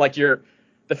the reason like the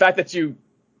fact that you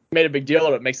made a big deal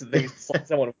of it makes it think it's like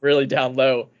someone really down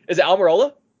low. Is it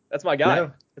Almirola? That's my guy.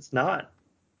 No, it's not.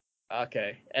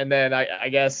 Okay. And then I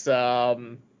guess that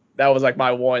was like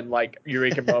my one like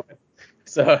eureka moment.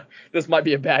 So this might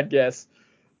be a bad guess.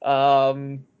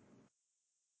 Does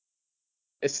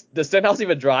Stenhouse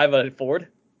even drive a Ford?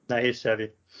 No, he's Chevy.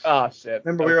 Oh shit.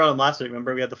 Remember we were on him last week.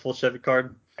 Remember we had the full Chevy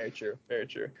card. Very true. Very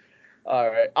true. All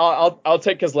right. I'll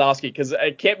take Keselowski because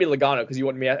it can't be Logano because you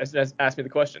wouldn't ask me the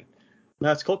question.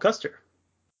 No, it's Cole Custer.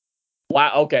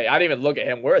 Wow. Okay. I didn't even look at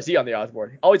him. Where is he on the odds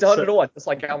board? Oh, he's 101, just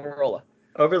like Almirola.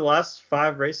 Over the last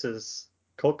 5 races,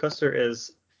 Cole Custer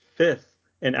is 5th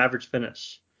in average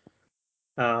finish.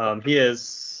 He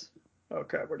is. Oh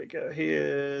crap, where'd he go? He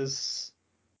is.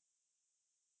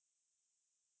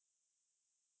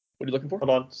 What are you looking for? Hold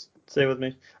on, stay with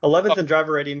me. 11th in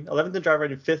driver rating. 11th in driver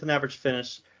rating. 5th in average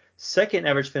finish. 2nd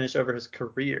average finish over his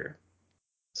career.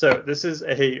 So this is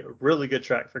a really good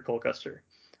track for Cole Custer.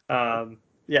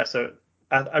 Yeah. So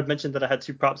I've mentioned that I had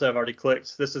 2 props that I've already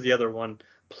clicked. This is the other one.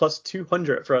 Plus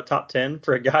 200 for a top 10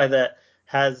 for a guy that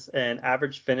has an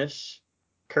average finish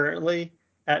currently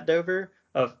at Dover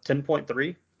of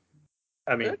 10.3.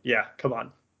 I mean, yeah, come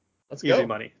on. Let's Easy go.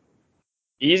 money.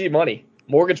 Easy money.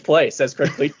 Mortgage play, says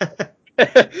Chris Lee.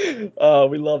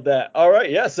 We love that. All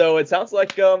right, yeah. So it sounds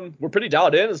like we're pretty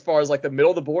dialed in as far as like the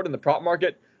middle of the board in the prop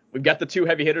market. We've got the 2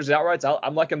 heavy hitters outrights.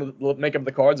 I'm liking to make up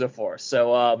the cards so far.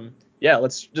 So yeah,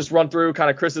 let's just run through kind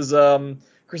of Chris's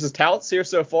touts here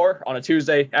so far on a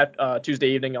Tuesday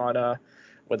evening on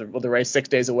with the race 6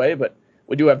 days away. But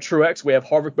we do have Truex. We have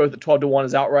Harvick both at 12-1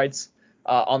 as outrights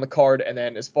on the card. And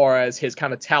then as far as his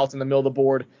kind of touts in the middle of the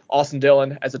board, Austin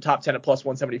Dillon as a top 10 at plus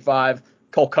 175.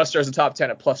 Cole Custer as a top 10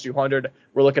 at plus 200.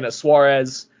 We're looking at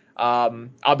Suarez. I'll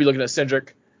be looking at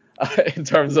Cindric in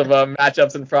terms of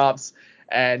matchups and props.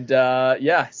 And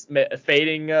yeah,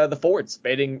 fading the Fords,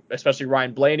 fading especially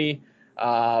Ryan Blaney.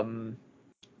 And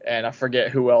I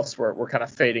forget who else we're kind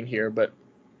of fading here, but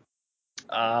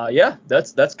yeah,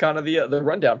 that's kind of the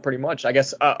rundown pretty much. I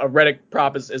guess a Reddick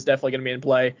prop is definitely going to be in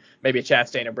play. Maybe a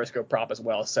Chastain or Briscoe prop as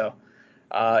well. So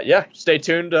yeah, stay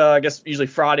tuned. I guess usually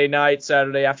Friday night,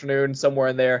 Saturday afternoon, somewhere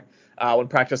in there when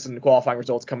practice and qualifying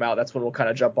results come out. That's when we'll kind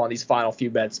of jump on these final few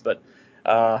bets. But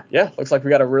yeah, looks like we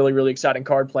got a really, really exciting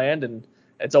card planned, and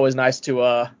it's always nice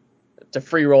to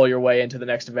free roll your way into the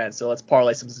next event. So let's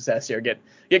parlay some success here.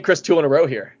 Get Chris 2 in a row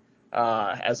here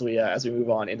as we move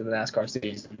on into the NASCAR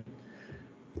season.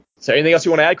 So anything else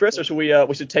you want to add, Chris, or should we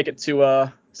should take it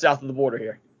to south of the border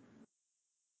here?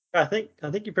 I think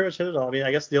you pretty much hit it all. I mean,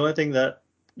 I guess the only thing that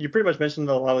you pretty much mentioned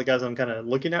a lot of the guys I'm kind of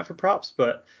looking at for props,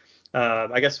 but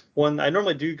I guess I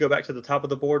normally do go back to the top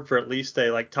of the board for at least a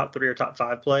like top 3 or top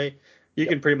 5 play. You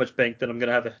can pretty much bank that I'm going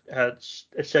to have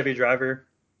a Chevy driver,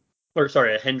 or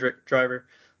sorry, a Hendrick driver.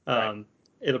 Right.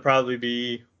 It'll probably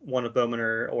be one of Bowman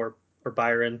or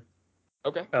Byron.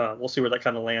 Okay. We'll see where that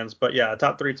kind of lands. But yeah, a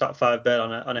top 3, top 5 bet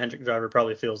on a Hendrick driver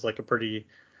probably feels like a pretty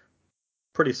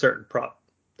certain prop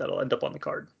that'll end up on the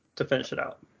card to finish it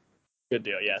out. Good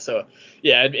deal. Yeah. So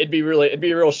yeah, it'd be a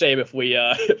real shame if we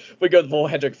we go the full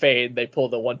Hendrick fade, they pull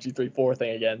the 1, 2, 3, 4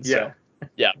 thing again. So Yeah.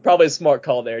 yeah, probably a smart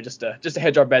call there, just to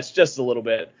hedge our bets just a little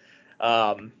bit.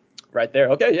 Right there.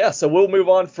 Okay. Yeah. So we'll move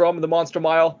on from the Monster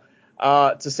Mile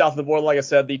to south of the border. Like I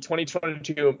said, the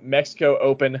 2022 Mexico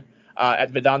Open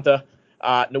at Vedanta.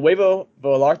 Nuevo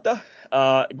Vallarta,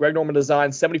 Greg Norman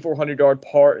design, 7,400 yard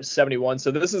par 71.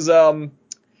 So this is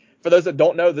for those that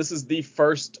don't know, this is the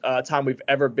first time we've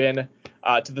ever been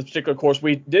to this particular course.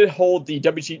 We did hold the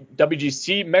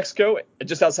WGC Mexico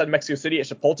just outside Mexico City at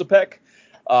Chapultepec,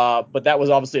 but that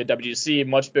was obviously a WGC,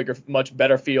 much bigger, much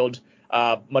better field,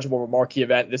 much more of a marquee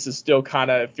event. This is still kind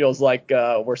of feels like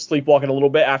we're sleepwalking a little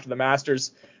bit after the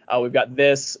Masters. We've got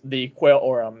this, the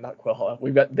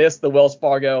we've got this, the Wells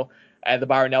Fargo, and the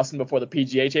Byron Nelson before the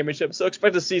PGA Championship. So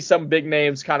expect to see some big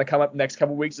names kind of come up the next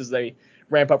couple weeks as they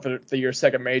ramp up for the year's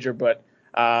second major. But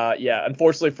yeah,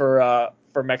 unfortunately for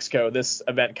Mexico, this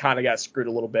event kind of got screwed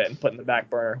a little bit and put in the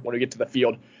back burner when we get to the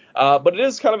field. But it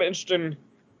is kind of an interesting,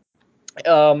 it's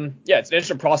an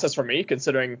interesting process for me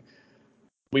considering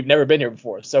we've never been here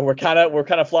before. So we're kind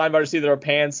of flying by the seat of our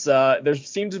pants. There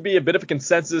seems to be a bit of a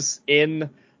consensus in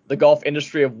the golf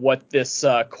industry of what this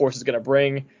course is going to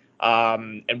bring.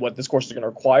 And what this course is going to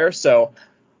require. So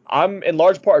I'm in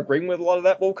large part agreeing with a lot of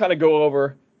that. We'll kind of go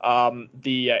over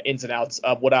the ins and outs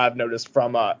of what I've noticed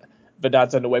from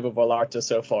Vedanta Nuevo Vallarta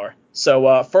so far.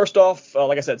 So first off,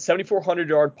 like I said, 7,400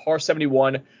 yard par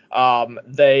 71.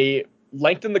 They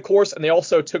lengthened the course and they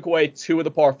also took away 2 of the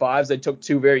par 5s. They took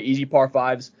 2 very easy par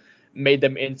 5s, made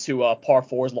them into par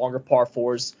 4s, longer par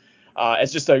 4s.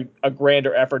 It's just a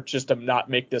grander effort just to not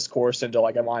make this course into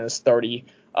like a minus 30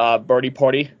 birdie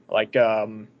party, like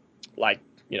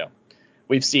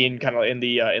we've seen kind of in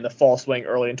the fall swing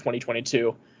early in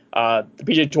 2022. The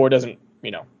PGA Tour doesn't,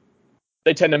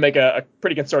 they tend to make a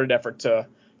pretty concerted effort to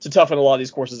toughen a lot of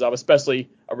these courses up, especially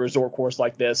a resort course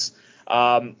like this.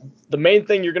 The main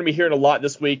thing you're going to be hearing a lot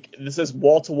this week, this is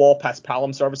wall-to-wall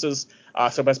paspalum surfaces.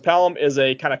 So paspalum is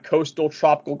a kind of coastal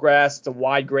tropical grass. It's a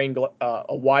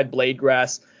wide blade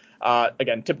grass.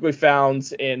 Again, typically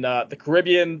found in the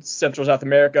Caribbean, Central South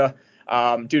America,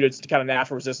 due to its kind of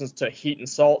natural resistance to heat and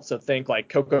salt. So think like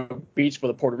Cocoa Beach for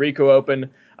the Puerto Rico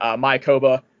Open,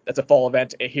 Mayakoba, that's a fall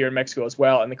event here in Mexico as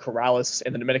well, and the Corrales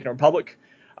in the Dominican Republic.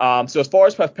 So as far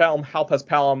as paspalum, how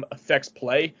paspalum affects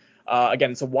play,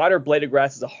 again, it's a wider bladed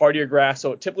grass, it's a hardier grass,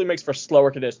 so it typically makes for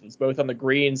slower conditions, both on the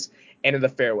greens and in the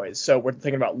fairways. So we're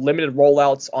thinking about limited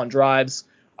rollouts on drives,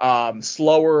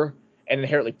 slower and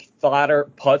inherently flatter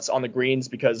putts on the greens,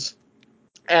 because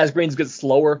as greens get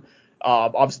slower,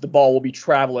 obviously the ball will be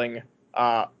traveling.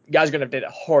 Guys are going to have to hit it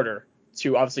harder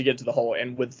to obviously get to the hole.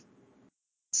 And with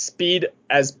speed,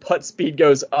 as putt speed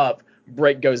goes up,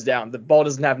 break goes down. The ball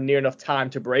doesn't have near enough time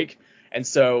to break. And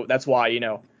so that's why,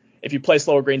 if you play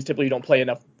slower greens, typically you don't play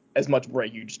as much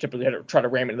break. You just typically try to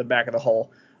ram it in the back of the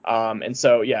hole. And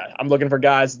so, yeah, I'm looking for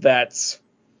guys that,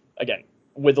 again,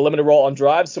 with the limited roll on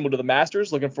drives, similar to the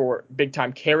Masters, looking for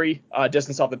big-time carry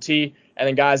distance off the tee, and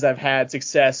then guys that have had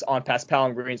success on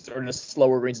paspalum greens or just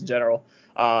slower greens in general.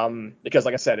 Because,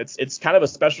 like I said, it's kind of a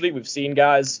specialty. We've seen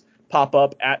guys pop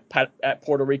up at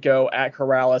Puerto Rico, at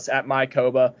Corrales, at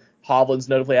Mayakoba. Hovland's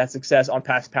notably had success on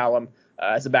paspalum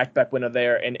as a back-to-back winner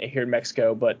there and here in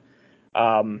Mexico. But,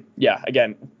 yeah,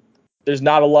 again, there's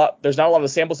not a lot of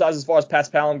sample size as far as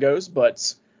paspalum goes,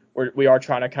 but we are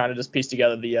trying to kind of just piece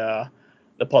together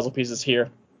the puzzle pieces here.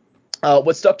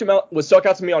 What stuck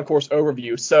out to me on course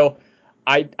overview. So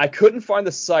I couldn't find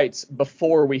the sites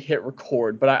before we hit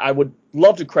record, but I would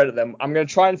love to credit them. I'm going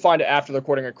to try and find it after the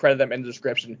recording and credit them in the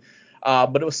description.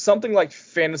 But it was something like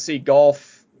Fantasy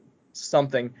Golf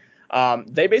something.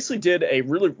 They basically did a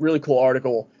really, really cool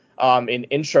article in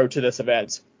intro to this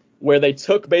event where they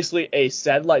took basically a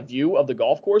satellite view of the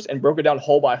golf course and broke it down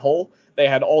hole by hole. They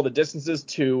had all the distances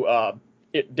to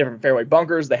different fairway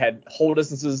bunkers. They had hole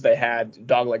distances. They had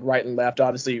dogleg right and left,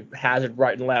 obviously hazard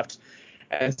right and left.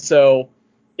 And so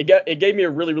it gave me a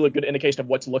really, really good indication of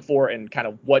what to look for and kind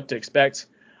of what to expect.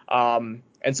 And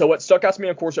so what stuck out to me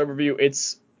on course overview,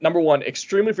 it's number one,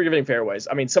 extremely forgiving fairways.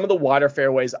 I mean, some of the wider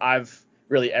fairways I've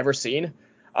really ever seen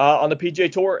on the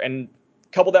PGA Tour, and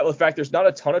couple that with the fact there's not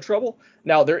a ton of trouble.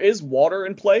 Now, there is water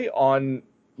in play on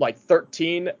like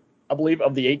 13, I believe,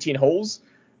 of the 18 holes.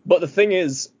 But the thing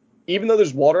is, even though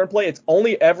there's water in play, it's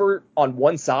only ever on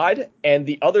one side, and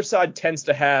the other side tends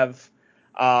to have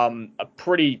a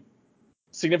pretty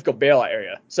significant bailout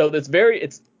area. So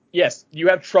yes, you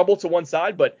have trouble to one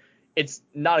side, but it's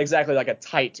not exactly like a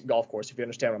tight golf course, if you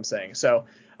understand what I'm saying. So,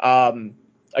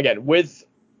 again, with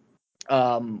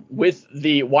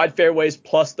the wide fairways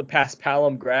plus the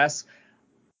paspalum grass,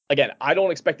 again, I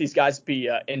don't expect these guys to be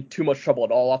in too much trouble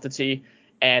at all off the tee.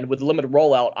 And with limited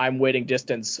rollout, I'm weighting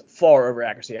distance far over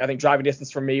accuracy. I think driving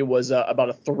distance for me was about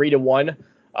a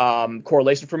 3-to-1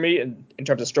 correlation for me in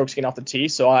terms of strokes gained off the tee.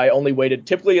 So I only weighted,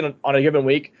 typically on a given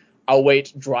week, I'll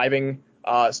weight driving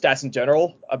stats in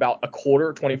general about a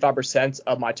quarter, 25%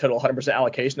 of my total 100%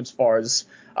 allocation as far as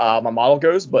my model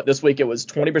goes. But this week it was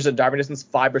 20% driving distance,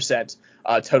 5%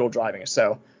 total driving.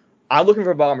 So I'm looking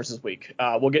for bombers this week.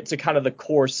 We'll get to kind of the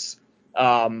course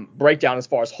breakdown as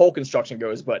far as hole construction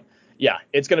goes. But yeah,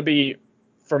 it's going to be,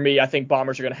 for me, I think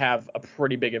bombers are going to have a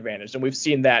pretty big advantage. And we've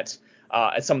seen that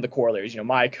at some of the corollaries.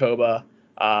 Mayakoba,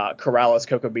 Corrales,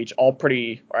 Cocoa Beach, all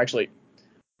pretty, or actually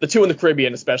the two in the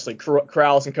Caribbean especially,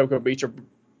 Corrales and Cocoa Beach are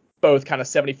both kind of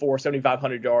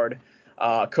 7,500 yard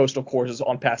coastal courses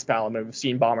on paspalum, and we've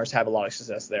seen bombers have a lot of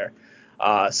success there.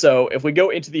 So if we go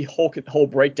into the whole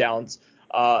breakdowns,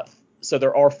 so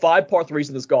there are 5 par 3s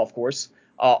in this golf course,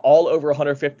 all over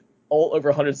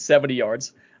 170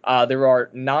 yards. There are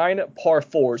 9 par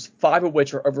 4s, 5 of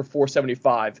which are over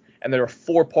 475, and there are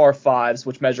 4 par 5s,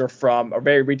 which measure from a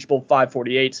very reachable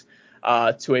 548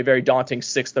 to a very daunting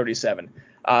 637.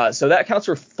 So that counts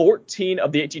for 14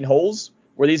 of the 18 holes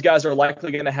where these guys are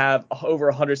likely going to have over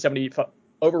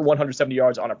 170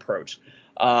 yards on approach.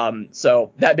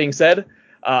 So that being said,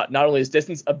 not only is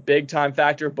distance a big time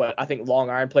factor, but I think long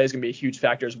iron play is going to be a huge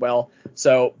factor as well.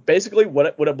 So basically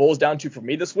what it boils down to for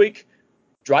me this week,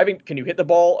 driving, can you hit the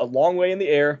ball a long way in the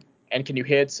air, and can you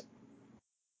hit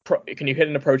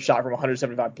an approach shot from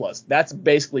 175 plus? That's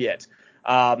basically it.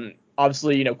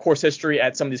 Obviously, course history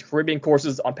at some of these Caribbean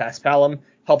courses on paspalum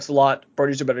helps a lot.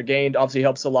 Birdies are better gained, obviously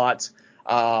helps a lot.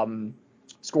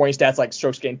 Scoring stats like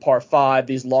strokes gained par 5,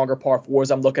 these longer par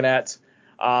 4s I'm looking at.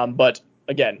 But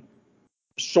again,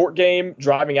 short game,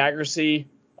 driving accuracy,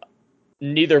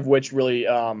 neither of which really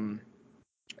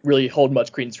hold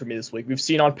much credence for me this week. We've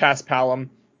seen on paspalum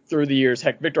through the years,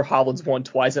 heck, Victor Hovland's won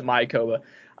twice at Mayakoba.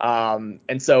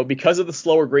 And so because of the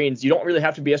slower greens, you don't really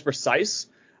have to be as precise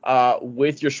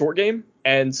with your short game.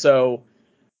 And so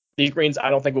these greens I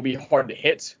don't think will be hard to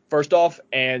hit, first off.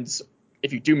 And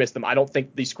if you do miss them, I don't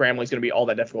think the scrambling is going to be all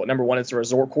that difficult. Number one, it's a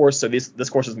resort course, so this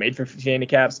course is made for 15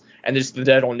 handicaps, and just the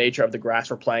dead-on nature of the grass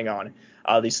we're playing on,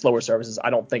 these slower surfaces, I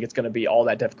don't think it's going to be all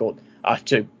that difficult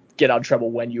to get out of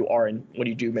trouble when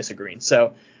you do miss a green.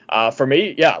 So for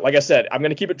me, yeah, like I said, I'm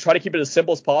going to try to keep it as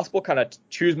simple as possible, kind of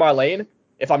choose my lane.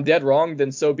 If I'm dead wrong,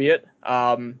 then so be it.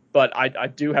 But I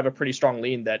do have a pretty strong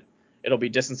lean that it'll be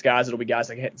distance guys. It'll be guys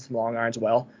that can hit some long irons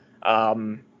well.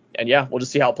 And yeah, we'll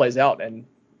just see how it plays out. And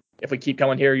if we keep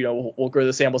coming here, we'll grow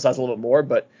the sample size a little bit more.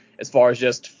 But as far as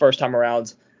just first time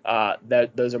around,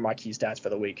 those are my key stats for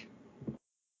the week.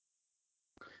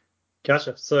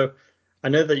 Gotcha. So I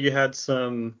know that you had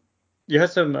some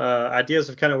ideas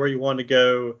of kind of where you wanted to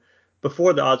go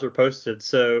before the odds were posted.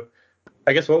 So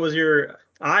I guess what was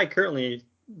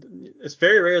it's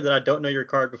very rare that I don't know your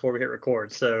card before we hit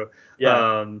record. So yeah.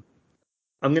 I'm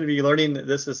going to be learning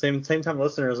this the same time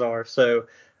listeners are. So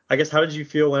I guess how did you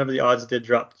feel whenever the odds did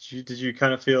drop? Did you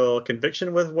kind of feel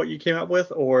conviction with what you came up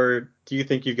with, or do you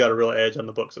think you've got a real edge on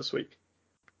the books this week?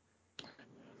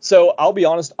 So I'll be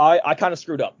honest, I kind of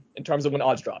screwed up in terms of when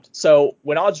odds dropped. So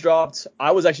when odds dropped,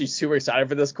 I was actually super excited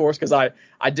for this course because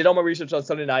I did all my research on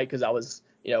Sunday night because I was,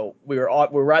 we were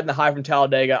riding the high from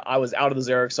Talladega. I was out of the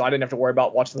Zurich, so I didn't have to worry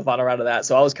about watching the final round of that.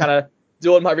 So I was kind of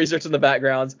doing my research in the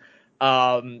background.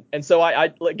 And so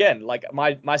I again, like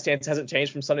my stance hasn't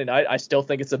changed from Sunday night. I still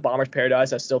think it's a bomber's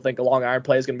paradise. I still think a long iron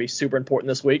play is going to be super important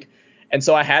this week. And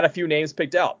so I had a few names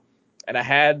picked out, and I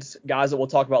had guys that we'll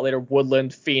talk about later: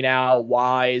 Woodland, Finau,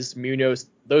 Wise, Munoz.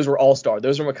 Those were all-star.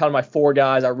 Those are kind of my 4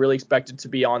 guys I really expected to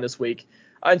be on this week,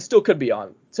 and still could be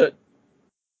on. To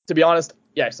be honest,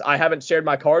 yes, I haven't shared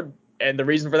my card, and the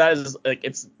reason for that is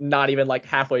it's not even like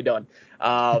halfway done.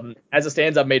 As it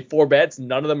stands, I've made 4 bets.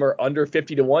 None of them are under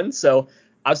 50-1, so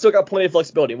I've still got plenty of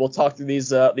flexibility. We'll talk through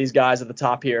these guys at the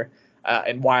top here.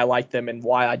 and why I like them and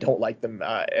why I don't like them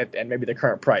at maybe the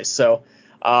current price. So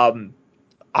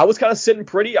I was kind of sitting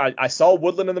pretty. I saw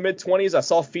Woodland in the mid-20s. I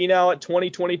saw Finau at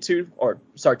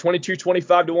 22,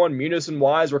 25 to 1. Munoz and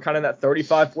Wise were kind of in that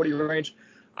 35, 40 range.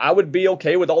 I would be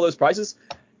okay with all those prices.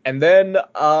 And then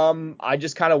I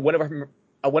just kind of went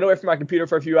away from my computer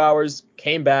for a few hours,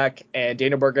 came back, and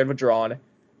Daniel Berger had withdrawn.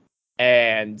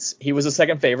 And he was the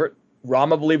second favorite.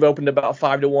 Rahm, I believe, opened about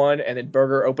 5 to 1, and then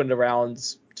Berger opened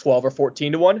around 12 or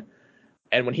 14 to 1.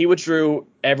 And when he withdrew,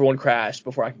 everyone crashed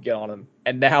before I could get on him.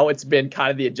 And now it's been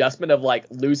kind of the adjustment of like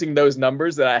losing those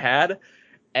numbers that I had.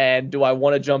 And do I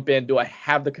want to jump in? Do I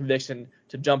have the conviction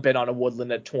to jump in on a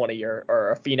Woodland at 20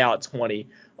 or a Finau at 20?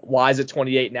 Wise at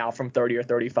 28 now from 30 or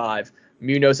 35.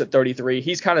 Munoz at 33.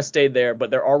 He's kind of stayed there, but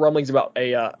there are rumblings about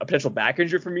a potential back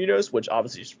injury for Munoz, which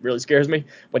obviously really scares me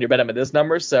when you bet him at this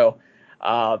number. So,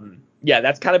 yeah,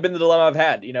 that's kind of been the dilemma I've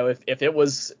had. You know,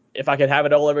 if I could have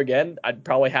it all over again, I'd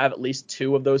probably have at least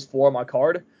 2 of those 4 on my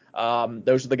card.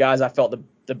 Those are the guys I felt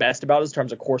the best about in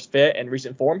terms of course fit and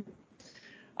recent form.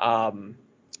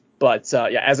 But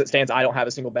yeah, as it stands, I don't have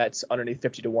a single bet underneath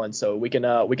 50 to 1. So we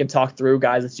can talk through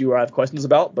guys that you have questions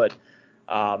about. But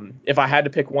if I had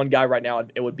to pick one guy right now,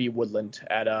 it would be Woodland.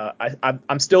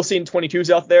 I'm still seeing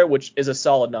 22s out there, which is a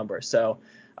solid number. So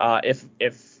if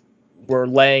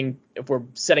we're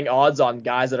setting odds on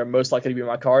guys that are most likely to be on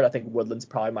my card, I think Woodland's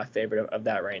probably my favorite of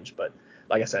that range. But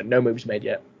like I said, no moves made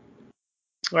yet.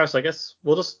 All right, so I guess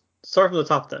we'll just start from the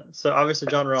top then. So obviously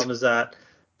Jon Rahm is at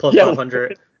plus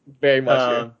 500. Very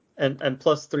much. And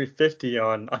plus 350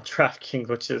 on DraftKings,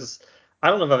 which is, I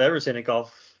don't know if I've ever seen a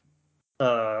golf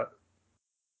odd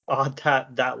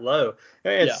tap that low.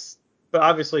 But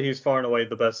obviously he's far and away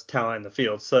the best talent in the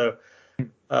field. So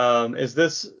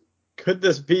could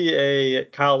this be a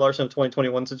Kyle Larson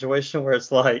 2021 situation where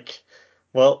it's like,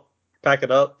 well, pack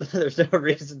it up, there's no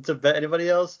reason to bet anybody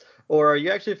else? Or are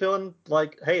you actually feeling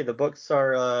like, hey, the books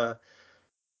are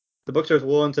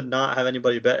willing to not have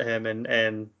anybody bet him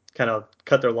and kind of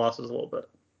cut their losses a little bit?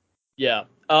 Yeah.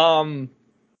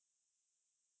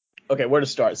 Okay, where to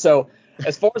start? So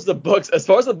as far as the books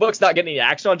not getting any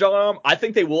action on Jon Rahm, I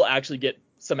think they will actually get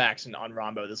some action on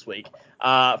Rahmbo this week.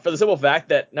 For the simple fact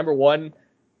that, number one,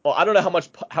 well, I don't know how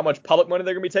much public money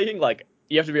they're gonna be taking. Like,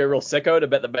 you have to be a real sicko to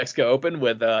bet the Mexico Open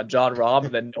with Jon Rahm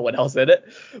and then no one else in it.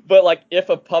 But like, if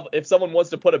someone wants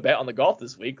to put a bet on the golf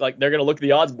this week, like, they're gonna look at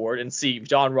the odds board and see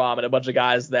Jon Rahm and a bunch of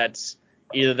guys that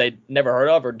either they never heard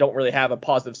of or don't really have a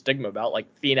positive stigma about. Like,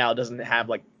 Finau doesn't have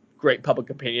like great public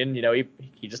opinion. You know,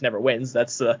 he just never wins.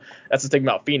 That's the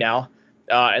stigma about Finau.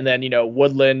 And then, you know,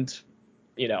 Woodland,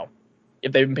 you know,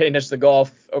 if they've been paying attention to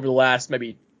golf over the last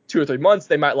maybe 2 or 3 months,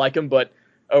 they might like him, but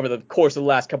over the course of the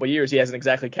last couple of years, he hasn't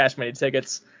exactly cashed many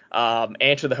tickets.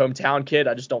 Answer, the hometown kid,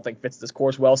 I just don't think fits this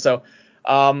course well. So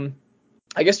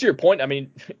I guess to your point, I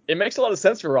mean, it makes a lot of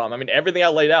sense for Rahm. I mean, everything I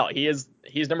laid out, he's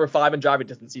number 5 in driving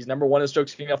distance. He's number 1 in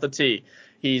strokes gained off the tee.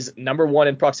 He's number 1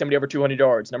 in proximity over 200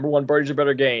 yards. Number 1 birdies or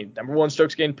better gain. Number 1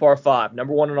 strokes gained par 5.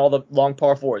 Number 1 in all the long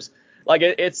par 4s. Like,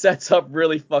 it sets up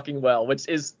really fucking well, which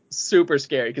is super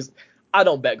scary because I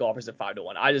don't bet golfers at 5 to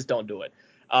 1. I just don't do it.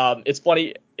 It's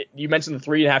funny, you mentioned the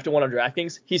 3.5 to 1 on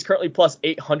DraftKings. He's currently plus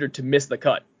 800 to miss the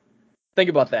cut. Think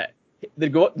about that. The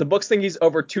books think he's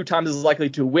over 2 times as likely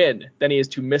to win than he is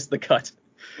to miss the cut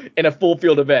in a full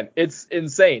field event. It's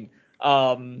insane.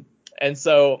 And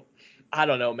so, I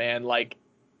don't know, man. Like,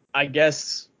 I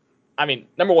guess, I mean,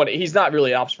 number one, he's not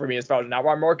really an option for me as far as an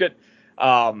outright market.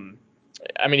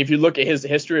 I mean, if you look at his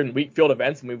history in weak field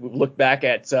events, and we look back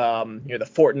at the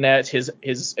Fortinet,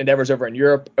 his endeavors over in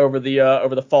Europe over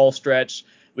the fall stretch.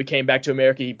 We came back to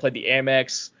America. He played the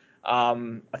Amex.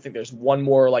 I think there's one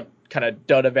more like kind of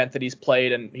dud event that he's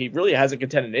played, and he really hasn't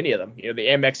contended in any of them. You know, the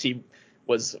Amex, he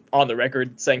was on the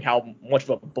record saying how much of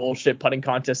a bullshit putting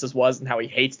contest this was and how he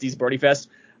hates these birdie fests.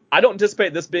 I don't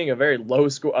anticipate this being a very low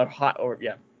scoring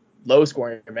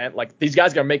event. Like, these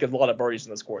guys are going to make a lot of birdies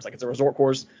in this course. Like, it's a resort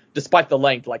course, despite the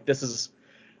length. Like,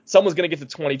 someone's going to get to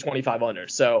 20, 25 under.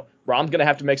 So Rahm's going to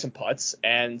have to make some putts.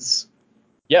 And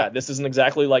yeah, this isn't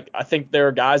exactly like, I think there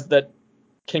are guys that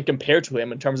can compare to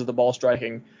him in terms of the ball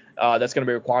striking that's going to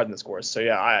be required in this course. So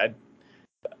yeah,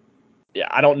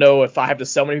 I don't know if I have to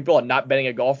sell many people. I'm not betting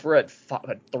a golfer at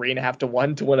 3.5 to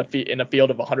 1 to win in a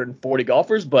field of 140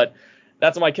 golfers, but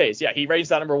that's my case. Yeah, he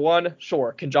raised out number 1.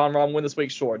 Sure. Can Jon Rahm win this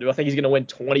week? Sure. Do I think he's going to win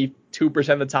 22%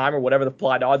 of the time or whatever the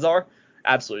applied odds are?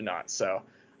 Absolutely not. So,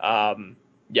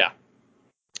 yeah.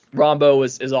 Rahmbo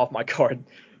is off my card,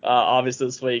 obviously,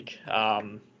 this week.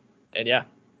 And yeah,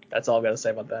 that's all I've got to say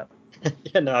about that.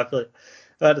 Yeah, no, I feel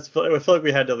like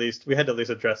we had to at least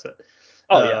address it.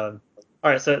 Oh, yeah. All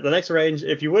right, so the next range,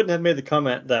 if you wouldn't have made the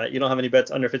comment that you don't have any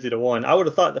bets under 50 to 1, I would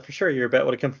have thought that for sure your bet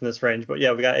would have come from this range. But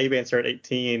yeah, we got Abe Answer at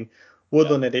 18,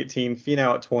 Woodland at 18,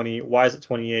 Finau at 20, Wise at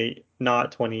 28, Na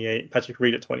at 28, Patrick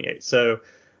Reed at 28. So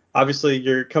obviously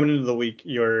you're coming into the week,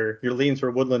 your leans were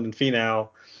Woodland and Finau.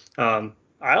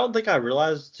 I don't think I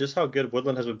realized just how good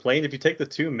Woodland has been playing. If you take the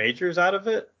two majors out of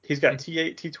it, he's got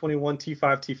T8, T21, T5,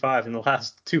 T5 in the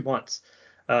last 2 months.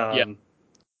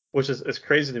 Which is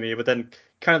crazy to me. But then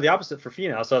kind of the opposite for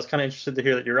Finau. So I was kind of interested to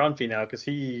hear that you're on Finau because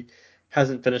he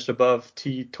hasn't finished above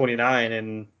T29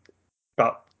 in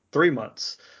about 3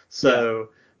 months. So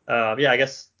I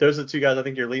guess those are the two guys I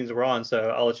think your leans were on. So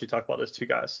I'll let you talk about those two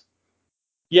guys.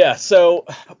 Yeah, so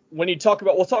when you talk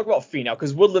about, we'll talk about Finau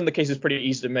because Woodland, the case is pretty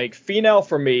easy to make. Finau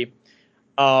for me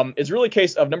is really a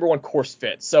case of number one course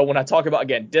fit. So when I talk about,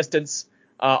 again, distance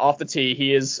off the tee,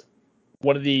 he is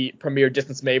one of the premier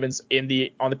distance mavens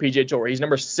on the PGA Tour. He's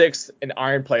number 6 in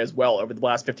iron play as well over the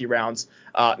last 50 rounds.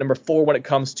 Number 4 when it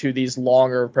comes to these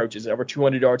longer approaches. Over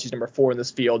 200 yards, he's number 4 in this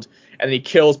field. And then he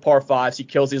kills par 5s. He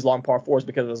kills these long par 4s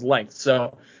because of his length.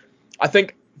 So I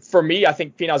think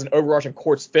Finau is an overarching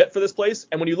course fit for this place.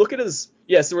 And when you look at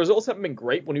the results haven't been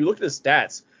great. When you look at his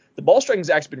stats, the ball striking has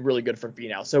actually been really good for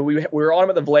Finau. So we were on him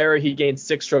at the Valera. He gained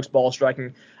 6 strokes ball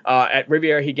striking. At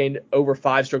Riviera, he gained over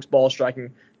 5 strokes ball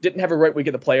striking. Didn't have a great week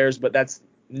at the Players, but that's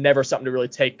never something to really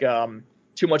take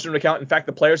too much into account. In fact,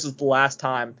 the Players is the last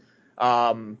time,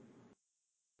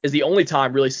 is the only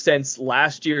time really since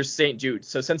last year's St. Jude.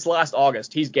 So since last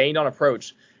August, he's gained on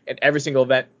approach in every single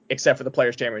event except for the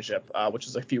Players Championship, which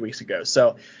was a few weeks ago.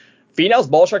 So Finau's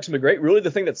ball strikes have been great. Really,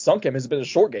 the thing that sunk him has been his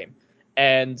short game.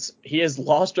 And he has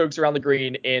lost strokes around the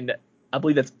green in, I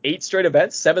believe that's 7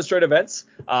 straight events.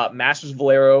 Masters,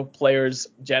 Valero, Players,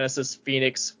 Genesis,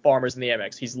 Phoenix, Farmers, and the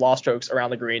Amex. He's lost strokes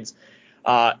around the greens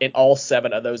in all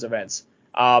 7 of those events.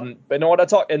 But you know what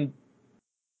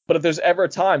but if there's ever a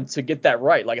time to get that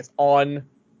right, like it's on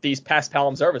these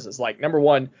Paspalum services. Like number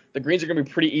 1, the greens are going to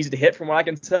be pretty easy to hit from what I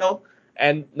can tell.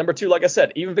 And number 2, like I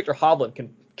said, even Victor Hovland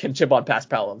can chip on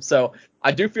Paspalum. So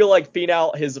I do feel like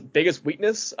Finau, his biggest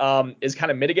weakness is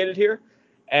kind of mitigated here.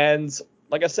 And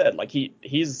like I said, like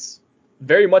he's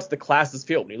very much the class of this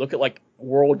field. When you look at like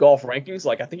world golf rankings,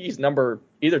 like I think he's number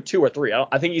either 2 or 3.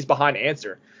 I think he's behind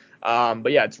Answer.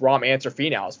 But yeah, it's Rahm, Answer,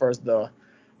 Finau as far as the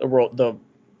world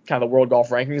golf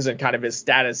rankings and kind of his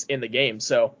status in the game.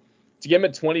 So to get him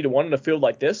at 20 to 1 in a field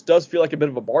like this does feel like a bit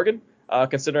of a bargain,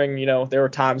 considering, there were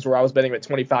times where I was betting him at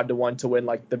 25 to 1 to win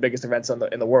like the biggest events in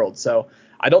the world. So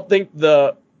I don't think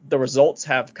the results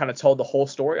have kind of told the whole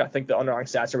story. I think the underlying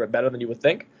stats are a bit better than you would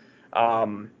think.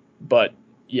 But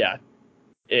yeah,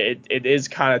 it is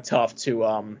kind of tough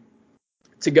to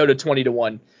go to 20 to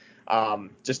 1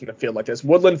 just in a field like this.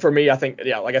 Woodland for me, I think,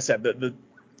 like I said,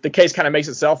 the case kind of makes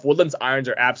itself. Woodland's irons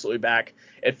are absolutely back.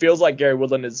 It feels like Gary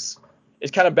Woodland is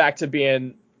kind of back to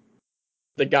being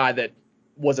the guy that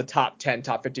was a top 10,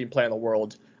 top 15 player in the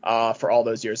world for all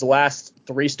those years. The last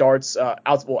 3 starts,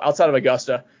 outside of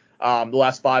Augusta, the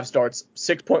last 5 starts,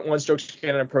 6.1 strokes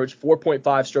gained on approach,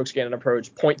 4.5 strokes gained on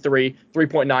approach, 0.3,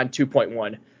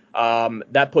 3.9, 2.1.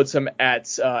 That puts him at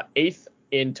 8th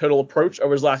in total approach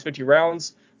over his last 50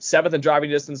 rounds, 7th in driving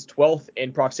distance, 12th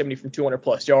in proximity from 200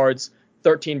 plus yards,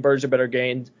 13 birds or better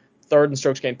gained, 3rd in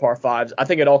strokes gained par 5s. I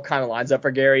think it all kind of lines up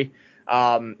for Gary.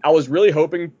 I was really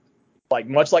hoping, like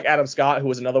much like Adam Scott, who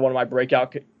was another one of my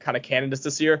breakout kind of candidates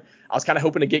this year, I was kind of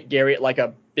hoping to get Gary at like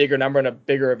a bigger number in a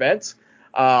bigger event,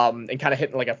 and kind of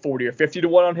hitting like a 40 or 50 to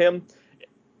 1 on him.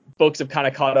 Books have kind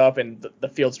of caught up, and the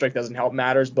field strength doesn't help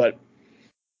matters. But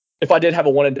if I did have a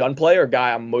one and done play or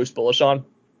guy I'm most bullish on,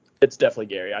 it's definitely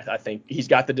Gary. I think he's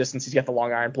got the distance, he's got the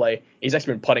long iron play. He's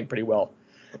actually been putting pretty well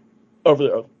over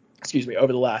the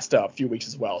last few weeks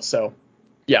as well. So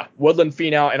yeah, Woodland,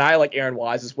 Finau, and I like Aaron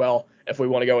Wise as well if we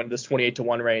want to go into this 28 to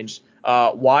 1 range.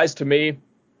 Wise to me,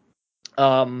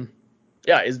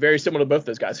 is very similar to both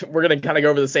those guys. We're going to kind of go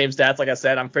over the same stats. Like I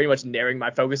said, I'm pretty much narrowing my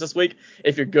focus this week.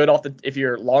 If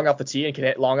you're long off the tee and can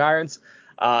hit long irons,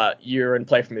 you're in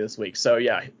play for me this week. So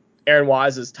yeah, Aaron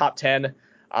Wise is top 10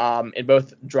 in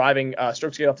both driving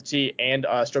strokes gained off the tee and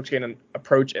strokes gained on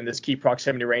approach in this key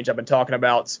proximity range I've been talking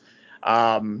about.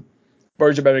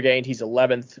 Birds are better gained. He's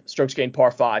 11th. Strokes gained par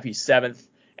 5. He's 7th.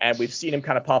 And we've seen him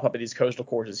kind of pop up at these coastal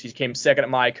courses. He came 2nd at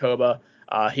Mayakoba.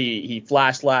 He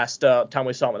flashed last time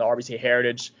we saw him at the RBC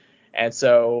Heritage. And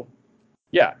so,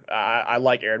 yeah, I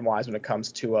like Aaron Wise when it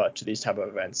comes to these type of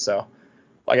events. So,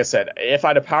 like I said, if I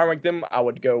had to power rank them, I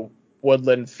would go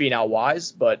Woodland, Finau,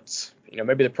 Wise. But,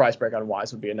 maybe the price break on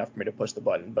Wise would be enough for me to push the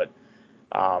button. But,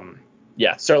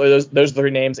 yeah, certainly those 3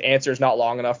 names. Answer is not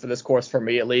long enough for this course for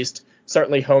me, at least.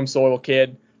 Certainly home soil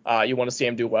kid. You want to see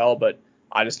him do well, but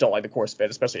I just don't like the course fit,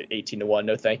 especially at 18-1.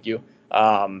 No, thank you.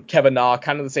 Kevin Na,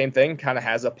 kind of the same thing. Kind of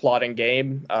has a plodding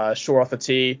game, short off the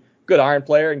tee, good iron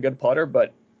player and good putter,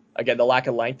 but again, the lack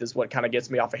of length is what kind of gets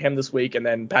me off of him this week. And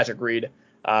then Patrick Reed.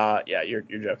 Yeah, you're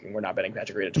joking. We're not betting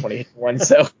Patrick Reed at 28-1.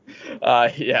 So,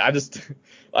 yeah, I just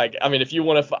if you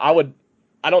want to,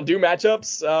 I don't do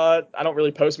matchups. I don't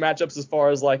really post matchups as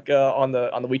far as on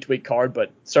the week to week card,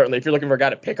 but certainly if you're looking for a guy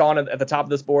to pick on at the top of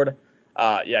this board,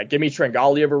 yeah, give me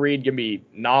Tringali over Reed, give me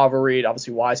Na over Reed,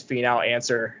 obviously Wise, Finau,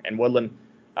 Answer, and Woodland.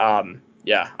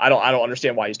 Yeah, I don't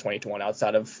understand why he's 20-1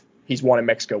 outside of he's won in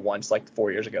Mexico once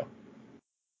 4 years ago.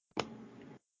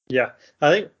 Yeah,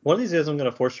 I think one of these days I'm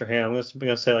going to force your hand. I'm going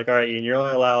to say, all right, Ian, you're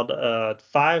only allowed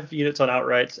 5 units on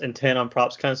outrights and 10 on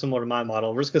props, kind of similar to my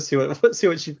model. We're just going to see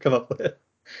what you come up with.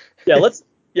 Well,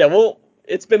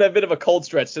 it's been a bit of a cold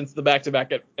stretch since the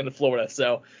back-to-back in Florida.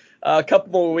 So a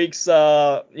couple more weeks,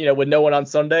 with no one on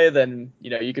Sunday, then,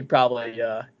 you could probably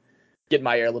get in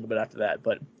my ear a little bit after that.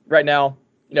 But right now,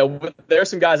 there are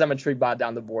some guys I'm intrigued by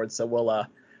down the board. So we'll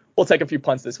take a few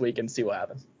punts this week and see what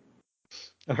happens.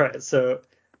 All right. So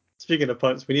speaking of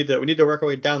punts, we need to work our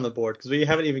way down the board because we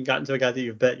haven't even gotten to a guy that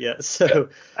you've bet yet. So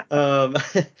I'm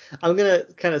going to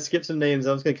kind of skip some names.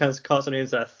 I'm just going to kind of call some names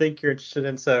that I think you're interested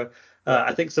in. So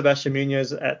I think Sebastian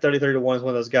Munoz at 33-1 is one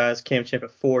of those guys. Cam Champ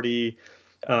at 40.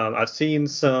 I've seen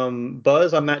some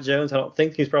buzz on Matt Jones. I don't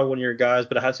think he's probably one of your guys,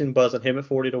 but I have seen buzz on him at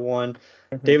 40-1.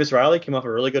 Mm-hmm. Davis Riley came off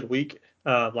a really good week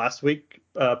last week,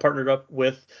 partnered up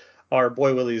with our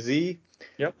boy Willie Z.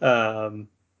 Yep.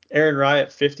 Aaron Rai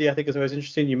at 50, I think is always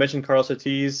interesting. You mentioned Carlos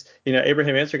Ortiz.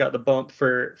 Abraham Answer got the bump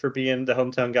for being the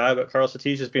hometown guy, but Carlos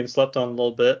Ortiz just being slept on a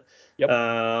little bit. Yep.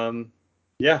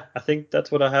 Yeah, I think that's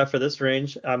what I have for this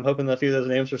range. I'm hoping that a few of those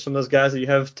names are some of those guys that you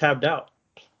have tabbed out.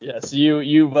 Yes,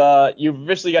 you've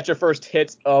officially got your first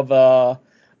hit of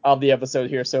the episode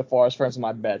here so far as far as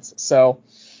my bets. So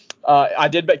I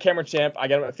did bet Cameron Champ. I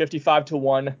got him at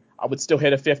 55-1. I would still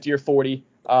hit a 50 or 40.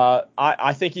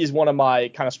 I think he's one of my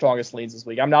kind of strongest leans this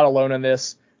week. I'm not alone in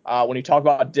this. When you talk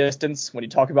about distance, when you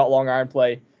talk about long iron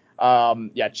play,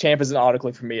 Champ is an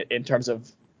autoclick for me in terms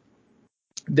of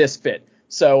this fit.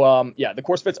 So the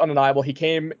course fit's undeniable. He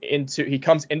comes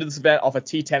into this event off a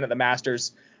T10 at the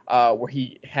Masters, where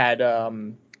he had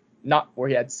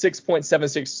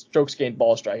 6.76 strokes gained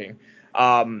ball striking.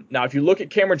 Now if you look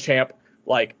at Cameron Champ,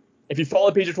 if you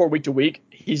follow the PGA Tour week to week,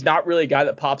 he's not really a guy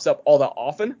that pops up all that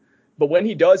often. But when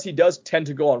he does tend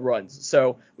to go on runs.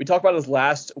 So we talked about his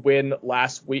last win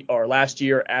last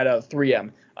year at a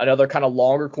 3M, another kind of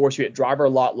longer course. You hit driver a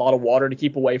lot of water to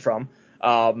keep away from.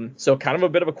 So kind of a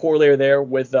bit of a correlator there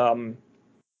with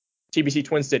TPC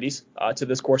Twin Cities to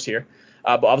this course here.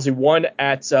 But obviously won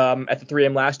at the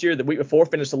 3M last year. The week before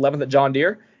finished 11th at John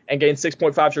Deere and gained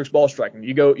 6.5 strokes ball striking.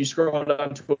 You scroll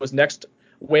down to his next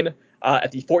win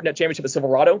at the Fortinet Championship at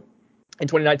Silverado in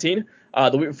 2019.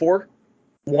 The week before.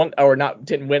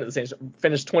 Didn't win at the Sanderson,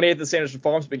 finished 28th at the Sanderson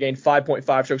Farms, but gained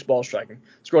 5.5 strokes ball striking.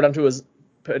 Scroll down to his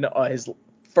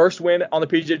first win on the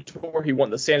PGA Tour. He won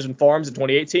the Sanderson Farms in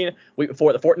 2018. Week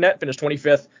before at the Fortinet, finished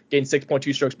 25th, gained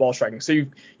 6.2 strokes ball striking. So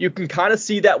you can kind of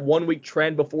see that 1 week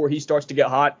trend before he starts to get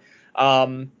hot.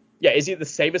 Is he the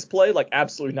safest play?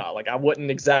 Absolutely not. I wouldn't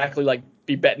exactly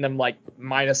be betting him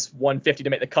minus 150 to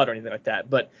make the cut or anything like that.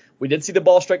 But we did see the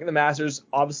ball striking in the Masters.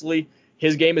 Obviously,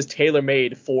 his game is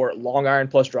tailor-made for long iron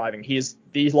plus driving. He is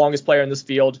the longest player in this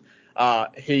field.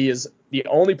 He is the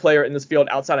only player in this field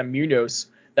outside of Munoz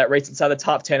that rates inside the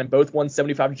top 10 in both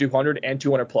 175-200 and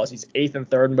 200 plus. He's 8th and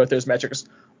 3rd in both those metrics.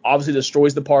 Obviously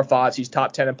destroys the par 5s. He's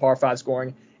top 10 in par 5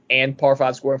 scoring and par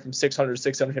 5 scoring from 600 to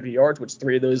 650 yards, which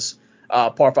 3 of those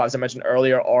par 5s I mentioned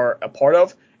earlier are a part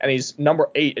of. And he's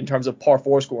number 8 in terms of par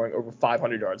 4 scoring over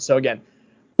 500 yards. So again,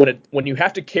 when you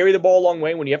have to carry the ball a long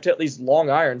way, when you have to hit these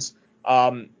long irons,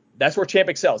 that's where Champ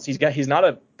excels. He's not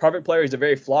a perfect player. He's a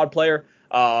very flawed player.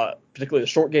 Particularly the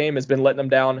short game has been letting him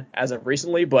down as of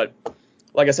recently. But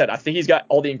like I said, I think he's got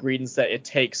all the ingredients that it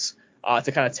takes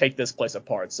to kind of take this place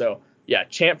apart. So yeah,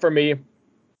 Champ for me,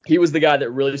 he was the guy that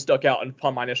really stuck out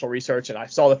upon my initial research, and I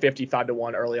saw the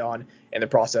 55-1 early on in the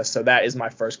process. So that is my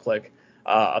first click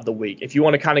of the week. If you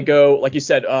want to kind of go, like you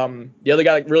said, the other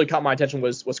guy that really caught my attention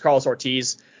was Carlos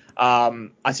Ortiz.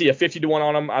 I see a 50-1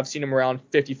 on him. I've seen him around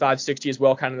 55-60 as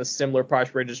well, kind of the similar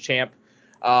price range as Champ.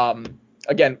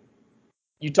 Again,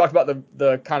 you talked about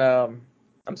the kind of,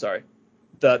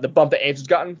 the bump that Ames has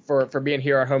gotten for being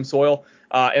here on home soil.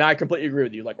 And I completely agree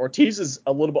with you. Ortiz is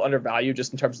a little bit undervalued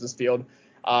just in terms of this field.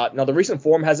 Now the recent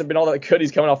form hasn't been all that good.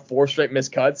 He's coming off 4 straight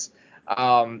missed cuts.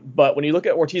 But when you look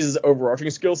at Ortiz's overarching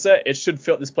skill set, it should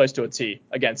fit this place to a T.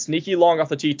 Again, sneaky long off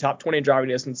the tee, top 20 driving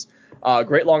distance,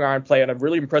 Great long iron play and a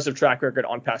really impressive track record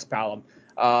on Paspalum.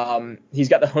 He's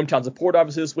got the hometown support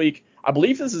obviously this week. I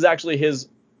believe this is actually his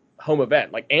home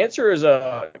event. Like Answer is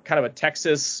a kind of a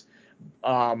Texas,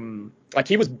 like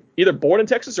he was either born in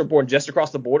Texas or born just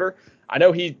across the border. I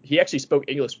know he actually spoke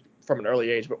English from an early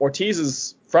age, but Ortiz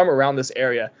is from around this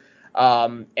area.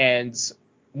 And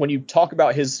when you talk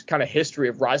about his kind of history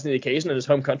of rising to the occasion in his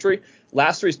home country,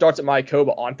 last 3 starts at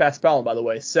Mayakoba on Paspalum, by the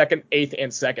way, 2nd, 8th,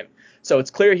 and 2nd. So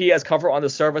it's clear he has comfort on the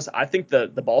surface. I think the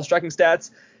ball striking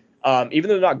stats, even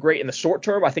though they're not great in the short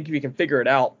term, I think if you can figure it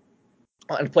out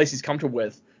in a place he's comfortable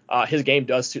with, his game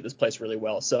does suit this place really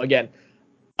well. So again,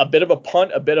 a bit of a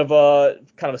punt, a bit of a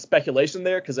kind of a speculation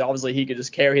there, because obviously he could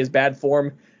just carry his bad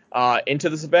form into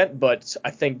this event. But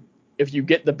I think if you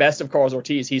get the best of Carlos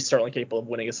Ortiz, he's certainly capable of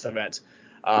winning this event.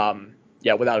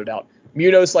 Yeah, without a doubt.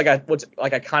 Munoz, like I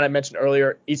kind of mentioned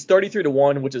earlier, he's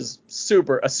 33-1, which is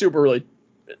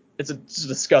it's a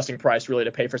disgusting price really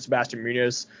to pay for Sebastian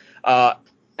Munoz.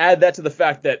 Add that to the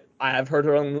fact that I have heard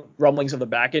rumblings of the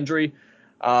back injury.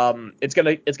 It's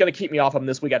gonna keep me off him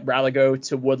this week. I'd rather go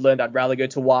to Woodland. I'd rather go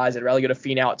to Wise. I'd rather go to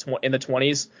Finau in the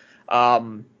 20s.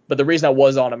 But the reason I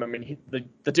was on him, I mean,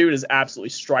 the dude is absolutely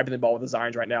striping the ball with his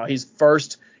irons right now. He's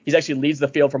first. He's actually leads the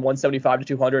field from 175 to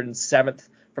 200 and 7th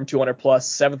from 200 plus,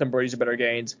 7th in birdies or better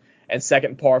gains, and 2nd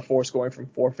in par 4 scoring from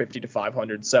 450 to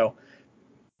 500. So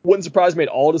wouldn't surprise me at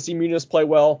all to see Munoz play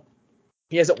well.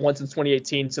 He hasn't won since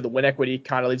 2018, so the win equity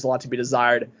kind of leaves a lot to be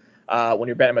desired when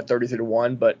you're betting him at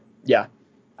 33-1. But yeah,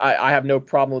 I have no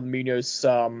problem with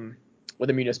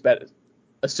a Munoz bet,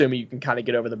 assuming you can kind of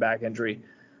get over the back injury.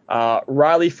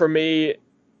 Riley, for me,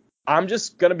 I'm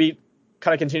just going to be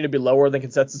kind of continue to be lower than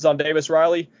consensus on Davis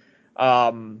Riley.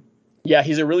 Yeah,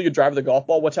 he's a really good driver of the golf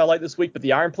ball, which I like this week, but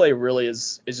the iron play really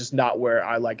is just not where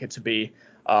I like it to be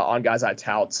on guys I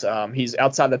tout. He's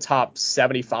outside the top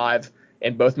 75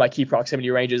 in both my key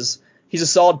proximity ranges. He's a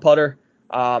solid putter,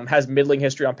 has middling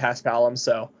history on Paspalum,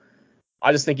 so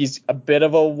I just think he's a bit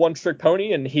of a one-trick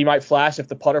pony, and he might flash if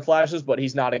the putter flashes, but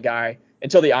he's not a guy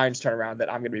until the irons turn around that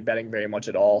I'm going to be betting very much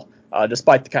at all,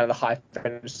 despite the kind of the high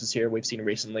finishes here we've seen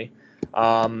recently.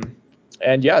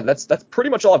 And yeah, that's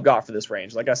pretty much all I've got for this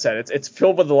range. Like I said, it's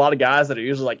filled with a lot of guys that are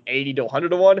usually like 80 to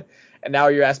 100-1, and now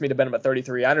you're asking me to bet them at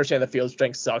 33. I understand the field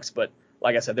strength sucks, but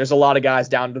like I said, there's a lot of guys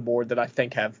down the board that I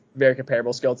think have very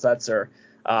comparable skill sets or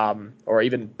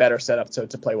even better set up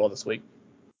to play well this week.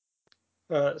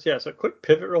 So quick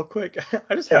pivot real quick.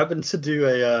 I just happened to do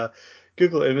a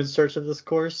Google image search of this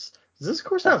course. Does this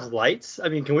course have lights? I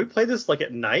mean, can we play this like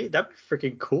at night? That'd be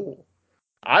freaking cool.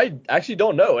 I actually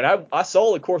don't know, and I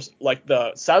saw, of course, like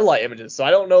the satellite images, so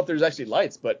I don't know if there's actually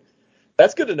lights, but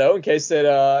that's good to know in case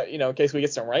that in case we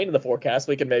get some rain in the forecast,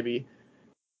 we can maybe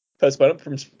postpone it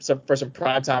for some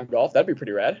primetime golf. That'd be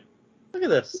pretty rad. Look at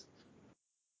this.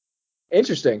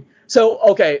 Interesting. So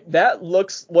okay, that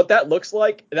looks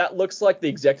like the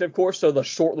executive course, so the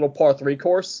short little par 3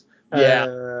 course.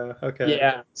 Yeah. Okay.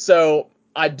 Yeah. So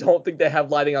I don't think they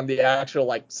have lighting on the actual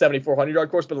like 7,400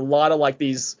 yard course, but a lot of like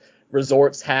these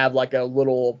resorts have like a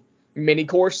little mini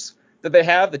course that they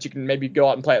have that you can maybe go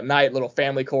out and play at night, little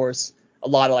family course, a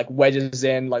lot of like wedges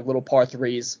in, like little par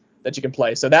 3s that you can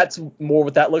play. So that's more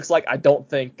what that looks like. I don't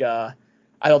think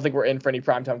we're in for any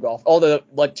primetime golf. Although,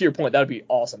 like to your point, that would be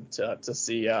awesome to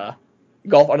see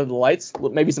golf under the lights.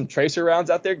 Maybe some tracer rounds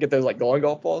out there, get those like glowing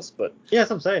golf balls. But yeah,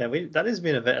 that's what I'm saying. That needs to be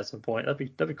an event at some point.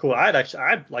 That'd be cool. I'd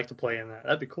like to play in that.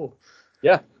 That'd be cool.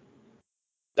 Yeah,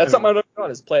 that's something I'm looking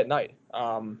on is play at night.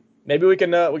 Maybe we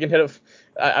can hit up.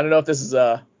 I don't know if this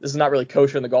is not really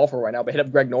kosher in the golf world right now, but hit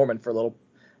up Greg Norman for a little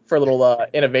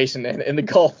innovation in the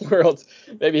golf world.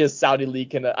 Maybe his Saudi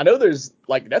league can. I know there's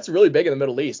like that's really big in the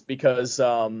Middle East because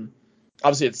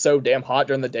obviously it's so damn hot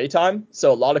during the daytime.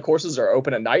 So a lot of courses are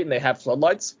open at night and they have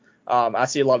floodlights. I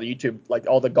see a lot of YouTube, like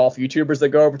all the golf YouTubers that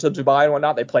go over to Dubai and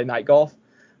whatnot, they play night golf.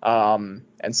 And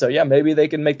so yeah, maybe they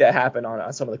can make that happen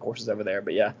on some of the courses over there.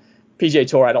 But yeah, PGA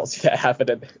Tour, I don't see that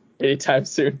happening anytime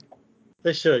soon.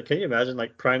 They should. Can you imagine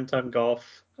like primetime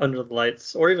golf under the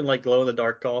lights, or even like glow in the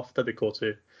dark golf? That'd be cool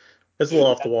too. It's a little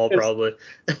off the wall, probably.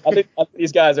 I think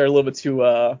these guys are a little bit too.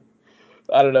 I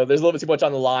don't know. There's a little bit too much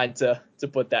on the line to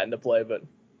put that into play. But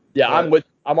yeah,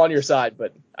 I'm on your side,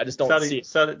 but I just don't see it.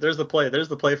 Saudi, there's the play. There's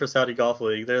the play for Saudi Golf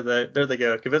League. There they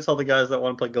go. Convince all the guys that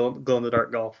want to play glow in the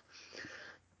dark golf.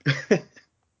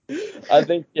 I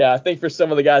think for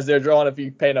some of the guys they're drawing, if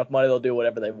you pay enough money, they'll do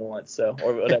whatever they want. So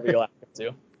or whatever you'll ask them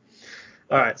to.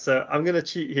 All right, so I'm gonna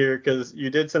cheat here because you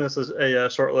did send us a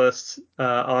short list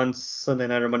on Sunday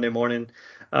night or Monday morning,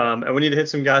 and we need to hit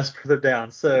some guys further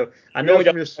down. So I know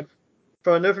from your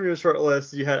From a no from your short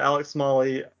list, you had Alex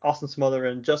Smalley, Austin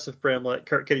Smotherman, Joseph Bramlett,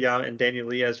 Kurt Kitayama, and Danny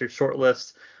Lee as your short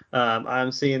list.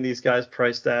 I'm seeing these guys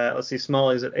priced at, let's see,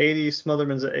 Smalley's at 80,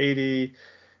 Smotherman's at 80,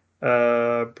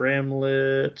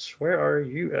 Bramlett, where are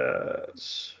you at?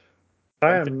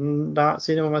 I am not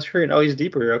seeing him on my screen. Oh, he's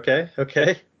deeper. Okay.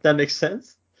 That makes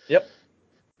sense. Yep.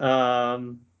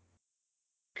 Kurt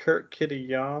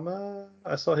Kitayama,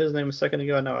 I saw his name a second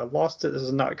ago. I know I lost it. This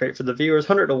is not great for the viewers.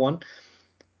 100 to 1.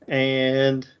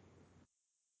 And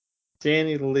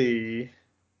Danny Lee.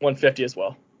 150 as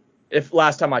well. If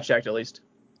last time I checked, at least.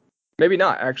 Maybe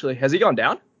not, actually. Has he gone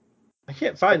down? I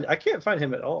can't find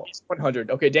him at all. He's 100.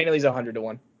 Okay, Danny Lee's 100 to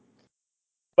 1.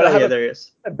 But there he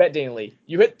is. I bet Danny Lee.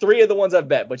 You hit 3 of the ones I've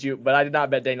bet, but I did not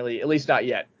bet Danny Lee, at least not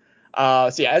yet. So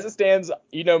yeah, as it stands,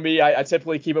 you know me, I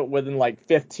typically keep it within like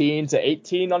 15 to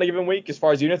 18 on a given week as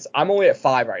far as units. I'm only at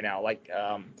 5 right now.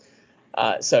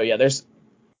 So yeah, there's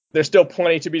still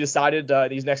plenty to be decided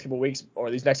these next couple of weeks or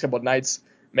these next couple of nights.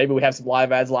 Maybe we have some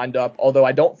live ads lined up, although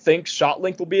I don't think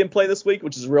ShotLink will be in play this week,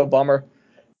 which is a real bummer.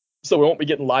 So we won't be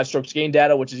getting live strokes gain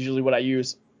data, which is usually what I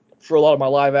use for a lot of my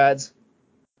live ads.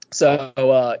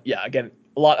 So yeah, again,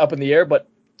 a lot up in the air, but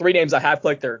 3 names I have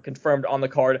clicked, they're confirmed on the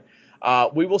card.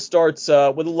 We will start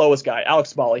with the lowest guy, Alex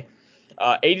Smalley.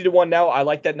 80 to 1 now. I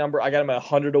like that number. I got him at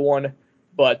 100 to 1.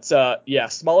 But yeah,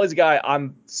 Smalley's a guy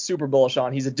I'm super bullish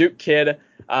on. He's a Duke kid.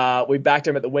 We backed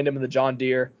him at the Wyndham and the John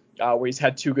Deere, where he's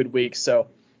had 2 good weeks. So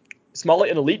Smalley,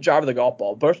 an elite driver of the golf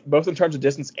ball, both in terms of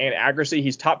distance and accuracy.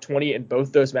 He's top 20 in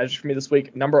both those measures for me this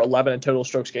week. Number 11 in total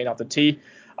strokes gained off the tee.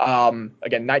 Again,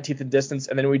 19th in distance.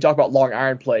 And then when we talk about long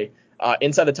iron play,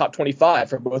 inside the top 25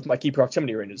 for both my key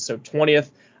proximity ranges. So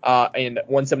 20th in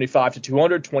 175 to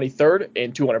 200, 23rd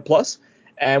in 200 plus.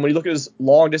 And when you look at his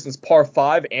long distance par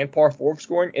 5 and par 4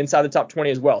 scoring, inside the top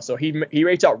 20 as well. So he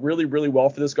rates out really, really well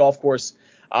for this golf course.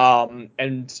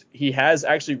 And he has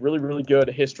actually really, really good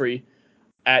history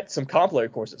at some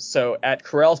complementary courses. So at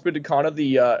Corrales Punta Cana,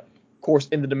 the course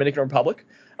in the Dominican Republic,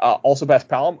 also passed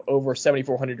Palom over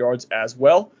 7,400 yards as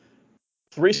well.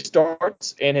 3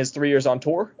 starts in his 3 years on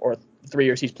tour, or 3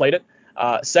 years he's played it.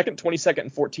 Second, 22nd,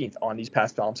 and 14th on these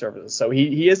past Palom services. So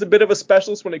he is a bit of a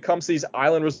specialist when it comes to these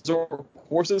island resort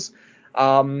courses.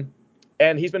 And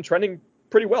he's been trending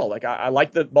pretty well. Like I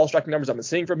like the ball striking numbers I've been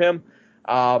seeing from him.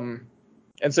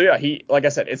 And so, yeah, like I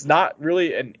said, it's not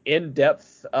really an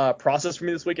in-depth process for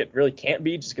me this week. It really can't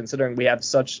be, just considering we have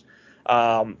such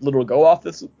little go off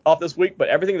this week. But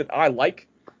everything that I like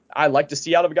to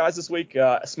see out of guys this week,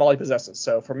 Smalley possesses.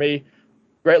 So for me,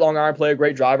 great long iron player,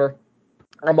 great driver.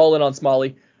 I'm all in on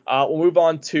Smalley. We'll move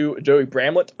on to Joey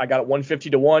Bramlett. I got it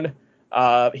 150 to 1.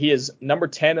 He is number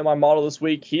 10 in my model this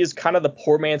week. He is kind of the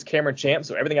poor man's Cameron Champ.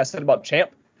 So everything I said about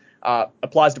Champ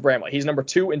applies to Bramlett. He's number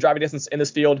 2 in driving distance in this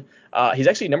field. He's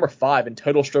actually number 5 in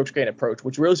total strokes gained approach,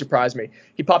 which really surprised me.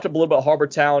 He popped up a little bit at Harbour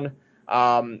Town.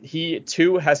 He,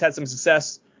 too, has had some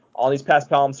success on these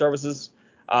past Palom services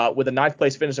with a 9th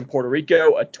place finish in Puerto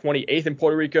Rico, a 28th in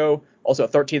Puerto Rico, also a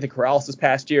 13th in Corrales this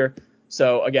past year.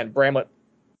 So, again, Bramlett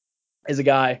is a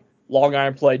guy, long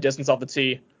iron play, distance off the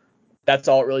tee. That's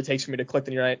all it really takes for me to click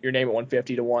your name at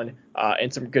 150 to 1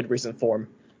 in some good recent form.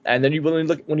 And then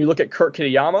when you look at Kurt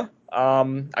Kitayama, I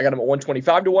got him at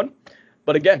 125 to 1.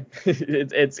 But again,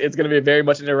 it's going to be very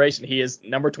much an iteration. He is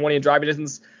number 20 in driving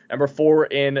distance, number 4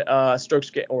 in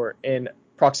strokes or in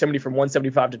proximity from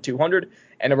 175 to 200,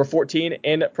 and number 14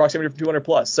 in proximity from 200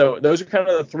 plus. So those are kind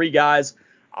of the 3 guys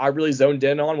I really zoned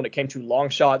in on when it came to long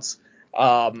shots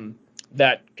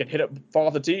that can hit it far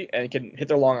off the tee and can hit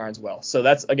their long irons well. So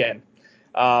that's, again,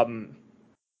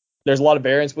 there's a lot of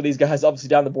variance with these guys obviously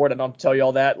down the board. I don't have to tell you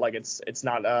all that. Like it's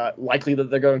not likely that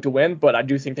they're going to win, but I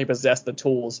do think they possess the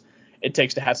tools it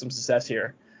takes to have some success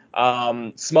here.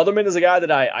 Smotherman is a guy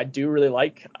that I do really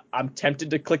like. I'm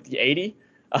tempted to click the 80.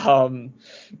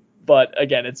 But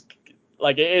again, it's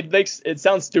like it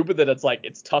sounds stupid that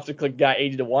it's tough to click guy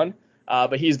 80 to 1.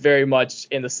 But he's very much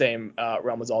in the same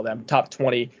realm as all them. Top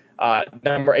 20,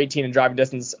 number 18 in driving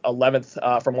distance,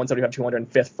 11th from 175 to 200,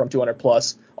 and 5th from 200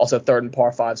 plus. Also 3rd in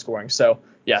par 5 scoring. So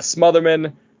yeah,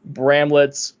 Smotherman,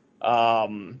 Bramlett,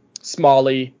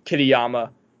 Smalley, Kitayama,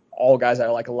 all guys I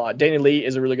like a lot. Danny Lee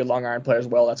is a really good long iron player as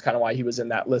well. That's kind of why he was in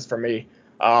that list for me.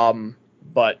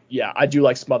 But yeah, I do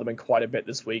like Smotherman quite a bit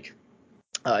this week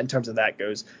in terms of that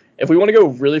goes. If we want to go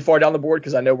really far down the board,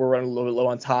 because I know we're running a little bit low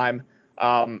on time,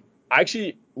 I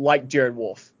actually like Jared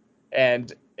Wolf,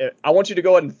 and I want you to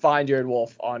go ahead and find Jared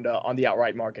Wolf on the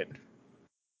outright market.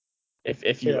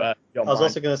 If you don't mind. I was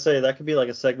also going to say that could be like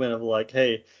a segment of like,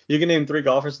 hey, you can name 3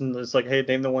 golfers, and it's like, hey,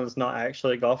 name the one that's not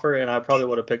actually a golfer, and I probably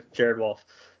would have picked Jared Wolf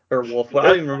or Wolf. Well, I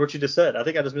don't even remember what you just said. I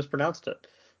think I just mispronounced it.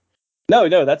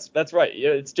 No, that's right. Yeah,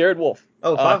 it's Jared Wolf.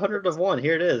 Oh, 500 of 1.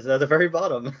 Here it is at the very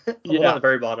bottom. Well, not the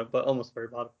very bottom, but almost the very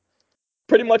bottom.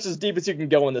 Pretty much as deep as you can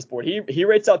go on this board. He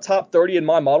rates out top 30 in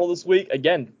my model this week.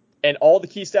 Again, and all the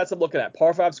key stats I'm looking at.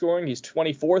 Par 5 scoring, he's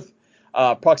 24th.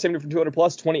 Proximity for 200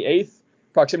 plus, 28th.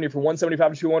 Proximity for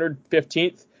 175 to 200,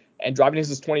 15th. And driving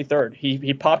distance, 23rd.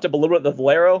 He popped up a little bit at the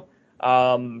Valero.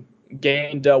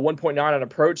 Gained 1.9 on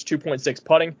approach, 2.6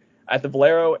 putting at the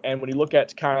Valero. And when you look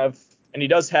at and he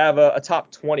does have a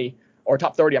top 20 or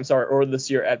top 30, earlier this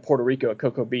year at Puerto Rico at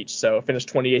Cocoa Beach. So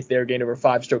finished 28th there, gained over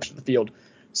 5 strokes to the field.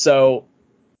 So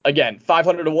again,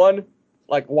 500 to 1,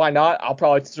 like why not? I'll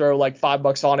probably throw like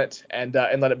 $5 on it and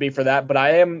let it be for that. But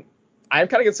I am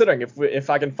kind of considering if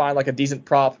I can find like a decent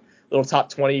prop, little top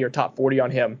 20 or top 40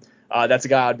 on him. That's a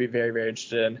guy I'd be very, very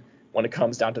interested in when it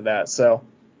comes down to that. So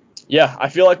yeah, I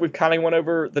feel like we've kind of went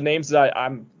over the names that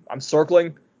I'm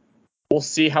circling. We'll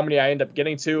see how many I end up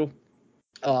getting to.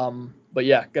 But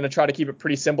yeah, gonna try to keep it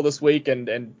pretty simple this week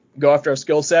and go after a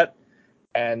skill set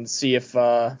and see if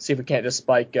we can't just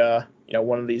spike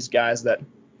one of these guys that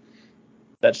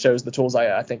shows the tools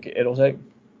I think it'll take.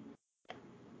 I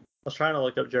was trying to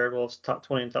look up Jared Wolf's top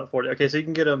 20 and top 40. Okay, so you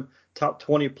can get him top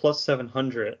 20 plus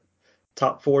 700,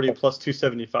 top 40 plus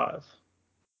 275.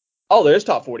 Oh, there's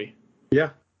top 40.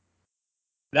 Yeah.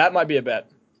 That might be a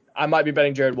bet. I might be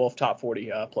betting Jared Wolf top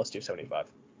 40 plus 275.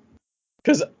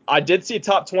 Because I did see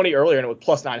top 20 earlier and it was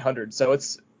plus 900. So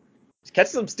it's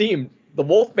catching some steam. The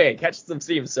Wolf man catches some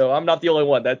steam. So I'm not the only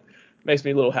one. That makes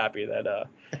me a little happy that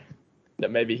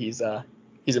maybe he's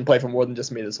in play for more than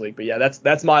just me this week. But yeah,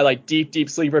 that's my like deep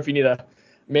sleeper. If you need a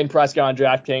min price guy on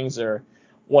DraftKings or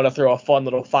want to throw a fun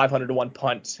little 500 to 1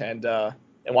 punt and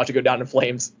watch it go down in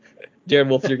flames, Jared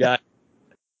Wolf, your guy.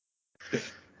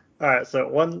 All right, so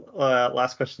one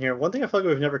last question here. One thing I feel like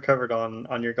we've never covered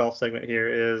on your golf segment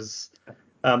here is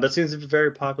that seems to be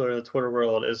very popular in the Twitter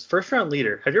world is first round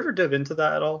leader. Have you ever dove into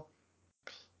that at all?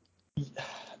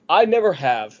 I never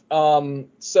have.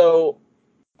 So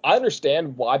I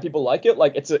understand why people like it.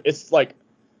 Like it's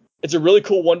a really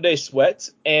cool 1 day sweat,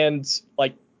 and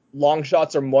like long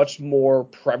shots are much more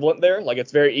prevalent there. Like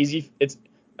it's very easy. It's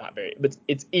not very, but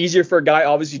it's easier for a guy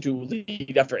obviously to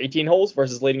lead after 18 holes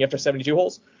versus leading after 72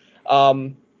 holes.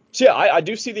 So yeah, I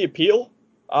do see the appeal.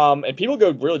 And people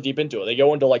go really deep into it. They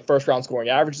go into like first round scoring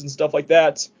averages and stuff like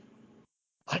that.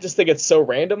 I just think it's so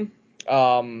random.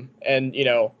 And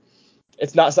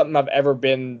it's not something I've ever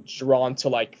been drawn to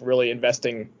like really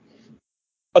investing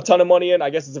a ton of money in. I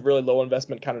guess it's a really low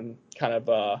investment kind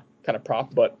of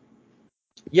prop, but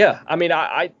yeah, I mean,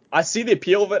 I see the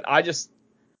appeal of it. I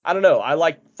don't know. I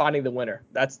like finding the winner.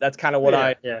 That's kind of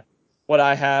what what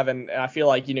I have. And I feel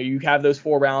like, you have those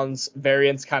 4 rounds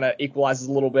variance kind of equalizes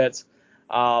a little bit.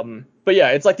 But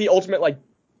yeah, it's like the ultimate like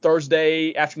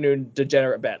Thursday afternoon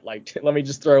degenerate bet. Like, let me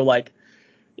just throw like,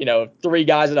 3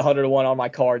 guys at 100 to 1 on my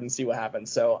card and see what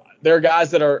happens. So there are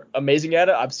guys that are amazing at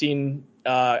it. I've seen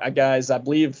guys, I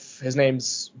believe his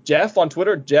name's Jeff on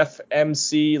Twitter, Jeff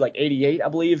MC like 88, I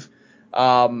believe.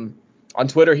 On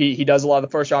Twitter, he does a lot of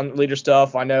the first round leader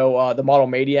stuff. I know the Model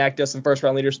Maniac does some first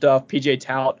round leader stuff. PJ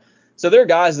Tout. So there are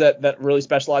guys that really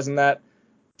specialize in that.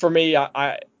 For me,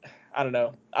 I don't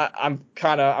know. I'm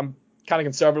kind of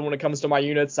conservative when it comes to my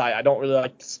units. I don't really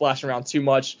like splashing around too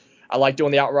much. I like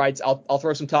doing the outrights. I'll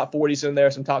throw some top 40s in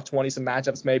there, some top 20s, some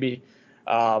matchups maybe.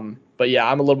 But yeah,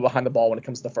 I'm a little bit behind the ball when it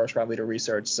comes to the first round leader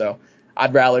research. So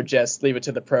I'd rather just leave it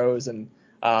to the pros, and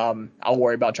I'll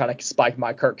worry about trying to spike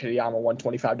my Kurt Kitayama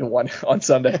 125 to 1 on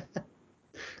Sunday.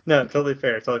 No, totally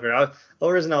fair. The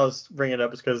only reason I was bringing it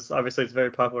up is because obviously it's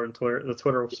very popular in the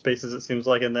Twitter spaces, it seems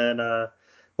like. And then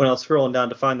when I was scrolling down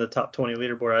to find the top 20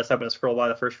 leaderboard, I just happened to scroll by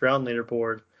the first round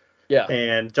leaderboard. Yeah.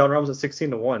 And John Rahm's at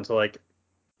 16 to 1. So like,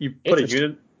 you put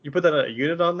a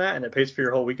unit on that, and it pays for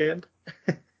your whole weekend.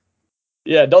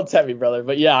 Yeah, don't tempt me, brother.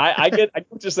 But yeah, I get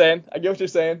what you're saying. I get what you're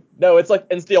saying. No,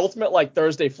 it's the ultimate like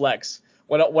Thursday flex.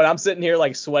 When I'm sitting here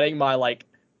like sweating my I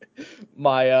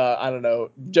don't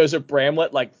know, Joseph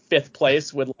Bramlett like 5th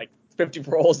place with like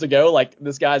 54 holes to go. Like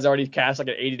this guy's already cashed like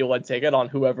an 80 to 1 ticket on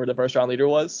whoever the first round leader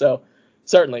was. So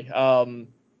certainly, I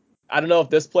don't know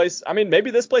if this place. I mean, maybe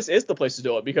this place is the place to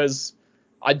do it because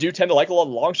I do tend to like a lot of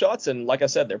long shots, and like I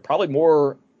said, they're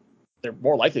more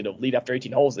likely to lead after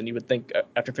 18 holes than you would think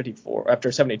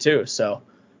after 72. So,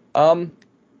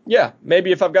 yeah,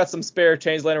 maybe if I've got some spare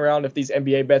change laying around, if these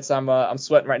NBA bets I'm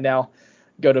sweating right now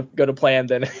go to plan,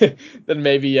 then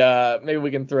maybe we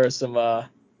can throw some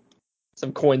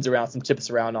coins around, some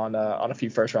chips around on a few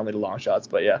first round leader long shots.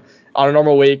 But yeah, on a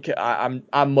normal week, I'm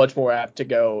much more apt to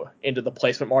go into the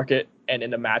placement market and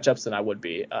into matchups than I would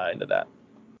be into that.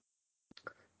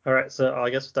 All right. So I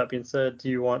guess with that being said, do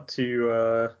you want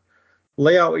to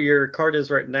lay out what your card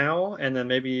is right now, and then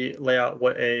maybe lay out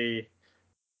what I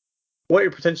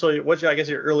guess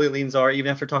your early leans are,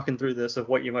 even after talking through this, of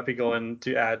what you might be going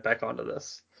to add back onto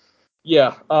this.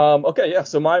 Yeah. Okay. Yeah.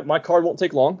 So my card won't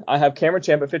take long. I have Cameron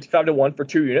Champ at 55-1 for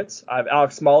 2 units. I have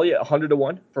Alex Smalley at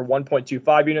 100-1 for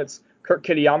 1.25 units. Kurt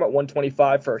Kitayama at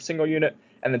 125 for a single unit,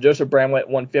 and then Joseph Bramlett at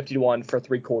 150-1 for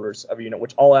 3/4 of a unit,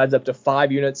 which all adds up to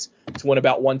 5 units to win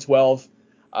about 112.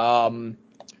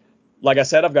 Like I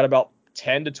said, I've got about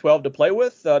 10 to 12 to play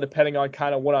with, depending on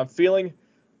kind of what I'm feeling.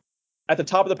 At the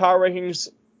top of the power rankings,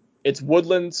 it's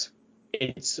Woodland,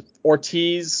 it's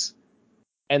Ortiz,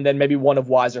 and then maybe one of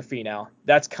Wise or Finau.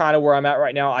 That's kind of where I'm at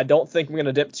right now. I don't think I'm going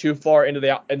to dip too far into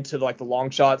the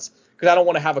long shots, because I don't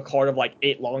want to have a card of like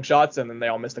 8 long shots and then they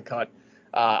all miss the cut.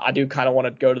 I do kind of want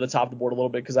to go to the top of the board a little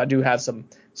bit, because I do have some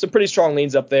pretty strong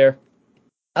leans up there.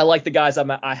 I like the guys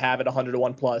I have at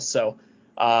 100-1 plus, so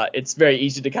it's very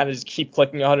easy to kind of just keep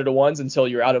clicking 100-1s until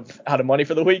you're out of money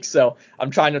for the week. So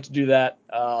I'm trying not to do that.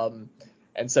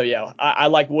 And so, yeah, I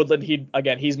like Woodland.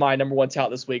 He's my number 1 tout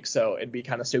this week, so it'd be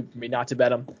kind of stupid for me not to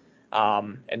bet him.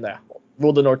 And the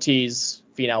Woodland, Ortiz,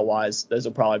 Finau, Wise, those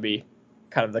will probably be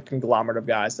kind of the conglomerate of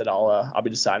guys that I'll be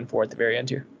deciding for at the very end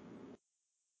here.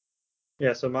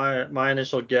 Yeah, so my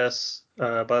initial guess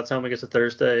by the time we get to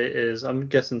Thursday is I'm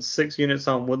guessing 6 units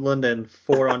on Woodland and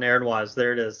 4 on Aaron Wise.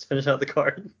 There it is. Finish out the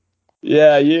card.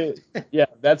 Yeah,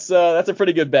 that's a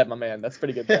pretty good bet, my man. That's a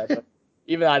pretty good bet. But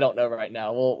even I don't know right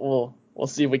now. We'll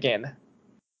see if we can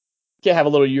have a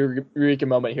little eureka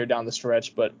moment here down the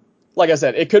stretch. But like I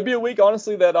said, it could be a week,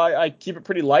 honestly, that I keep it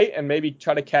pretty light and maybe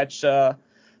try to catch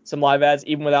some live ads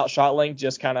even without shot link,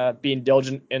 just kind of being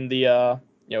diligent in the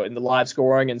in the live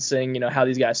scoring and seeing how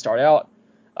these guys start out.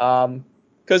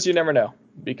 Because you never know.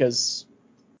 Because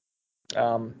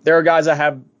there are guys I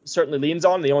have certainly leans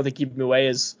on. The only thing keeping me away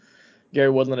is Gary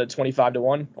Woodland at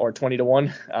 25-1 or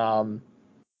 20-1.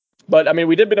 But I mean,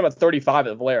 we did beat him at 35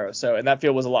 at Valero, and that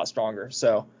field was a lot stronger.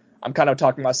 So I'm kind of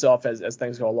talking myself as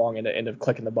things go along into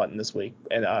clicking the button this week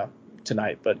and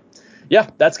tonight. But yeah,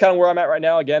 that's kind of where I'm at right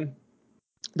now. Again,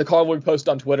 the call will be posted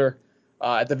on Twitter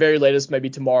at the very latest, maybe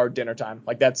tomorrow dinner time.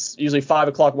 Like, that's usually 5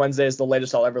 o'clock Wednesday is the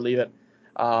latest I'll ever leave it.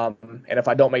 And if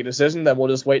I don't make a decision, then we'll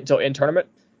just wait until in tournament.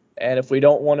 And if we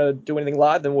don't want to do anything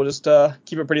live, then we'll just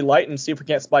keep it pretty light and see if we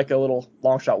can't spike a little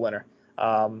long shot winner.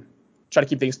 Try to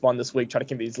keep things fun this week. Try to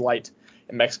keep these light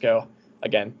in Mexico.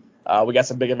 Again, we got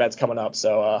some big events coming up,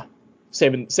 so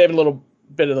saving a little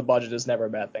bit of the budget is never a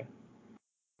bad thing.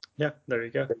 Yeah, there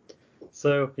you go.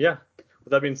 So yeah,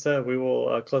 with that being said, we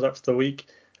will close out for the week.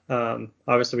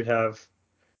 Obviously, we have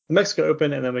the Mexico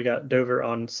Open, and then we got Dover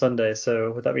on Sunday.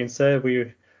 So with that being said,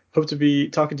 we hope to be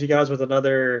talking to you guys with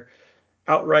another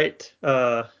outright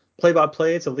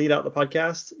play-by-play to lead out the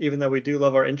podcast, even though we do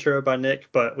love our intro by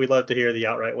Nick, but we love to hear the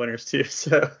outright winners too.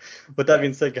 So with that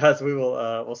being said, guys,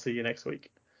 we'll see you next week.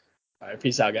 All right,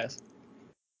 peace out, guys.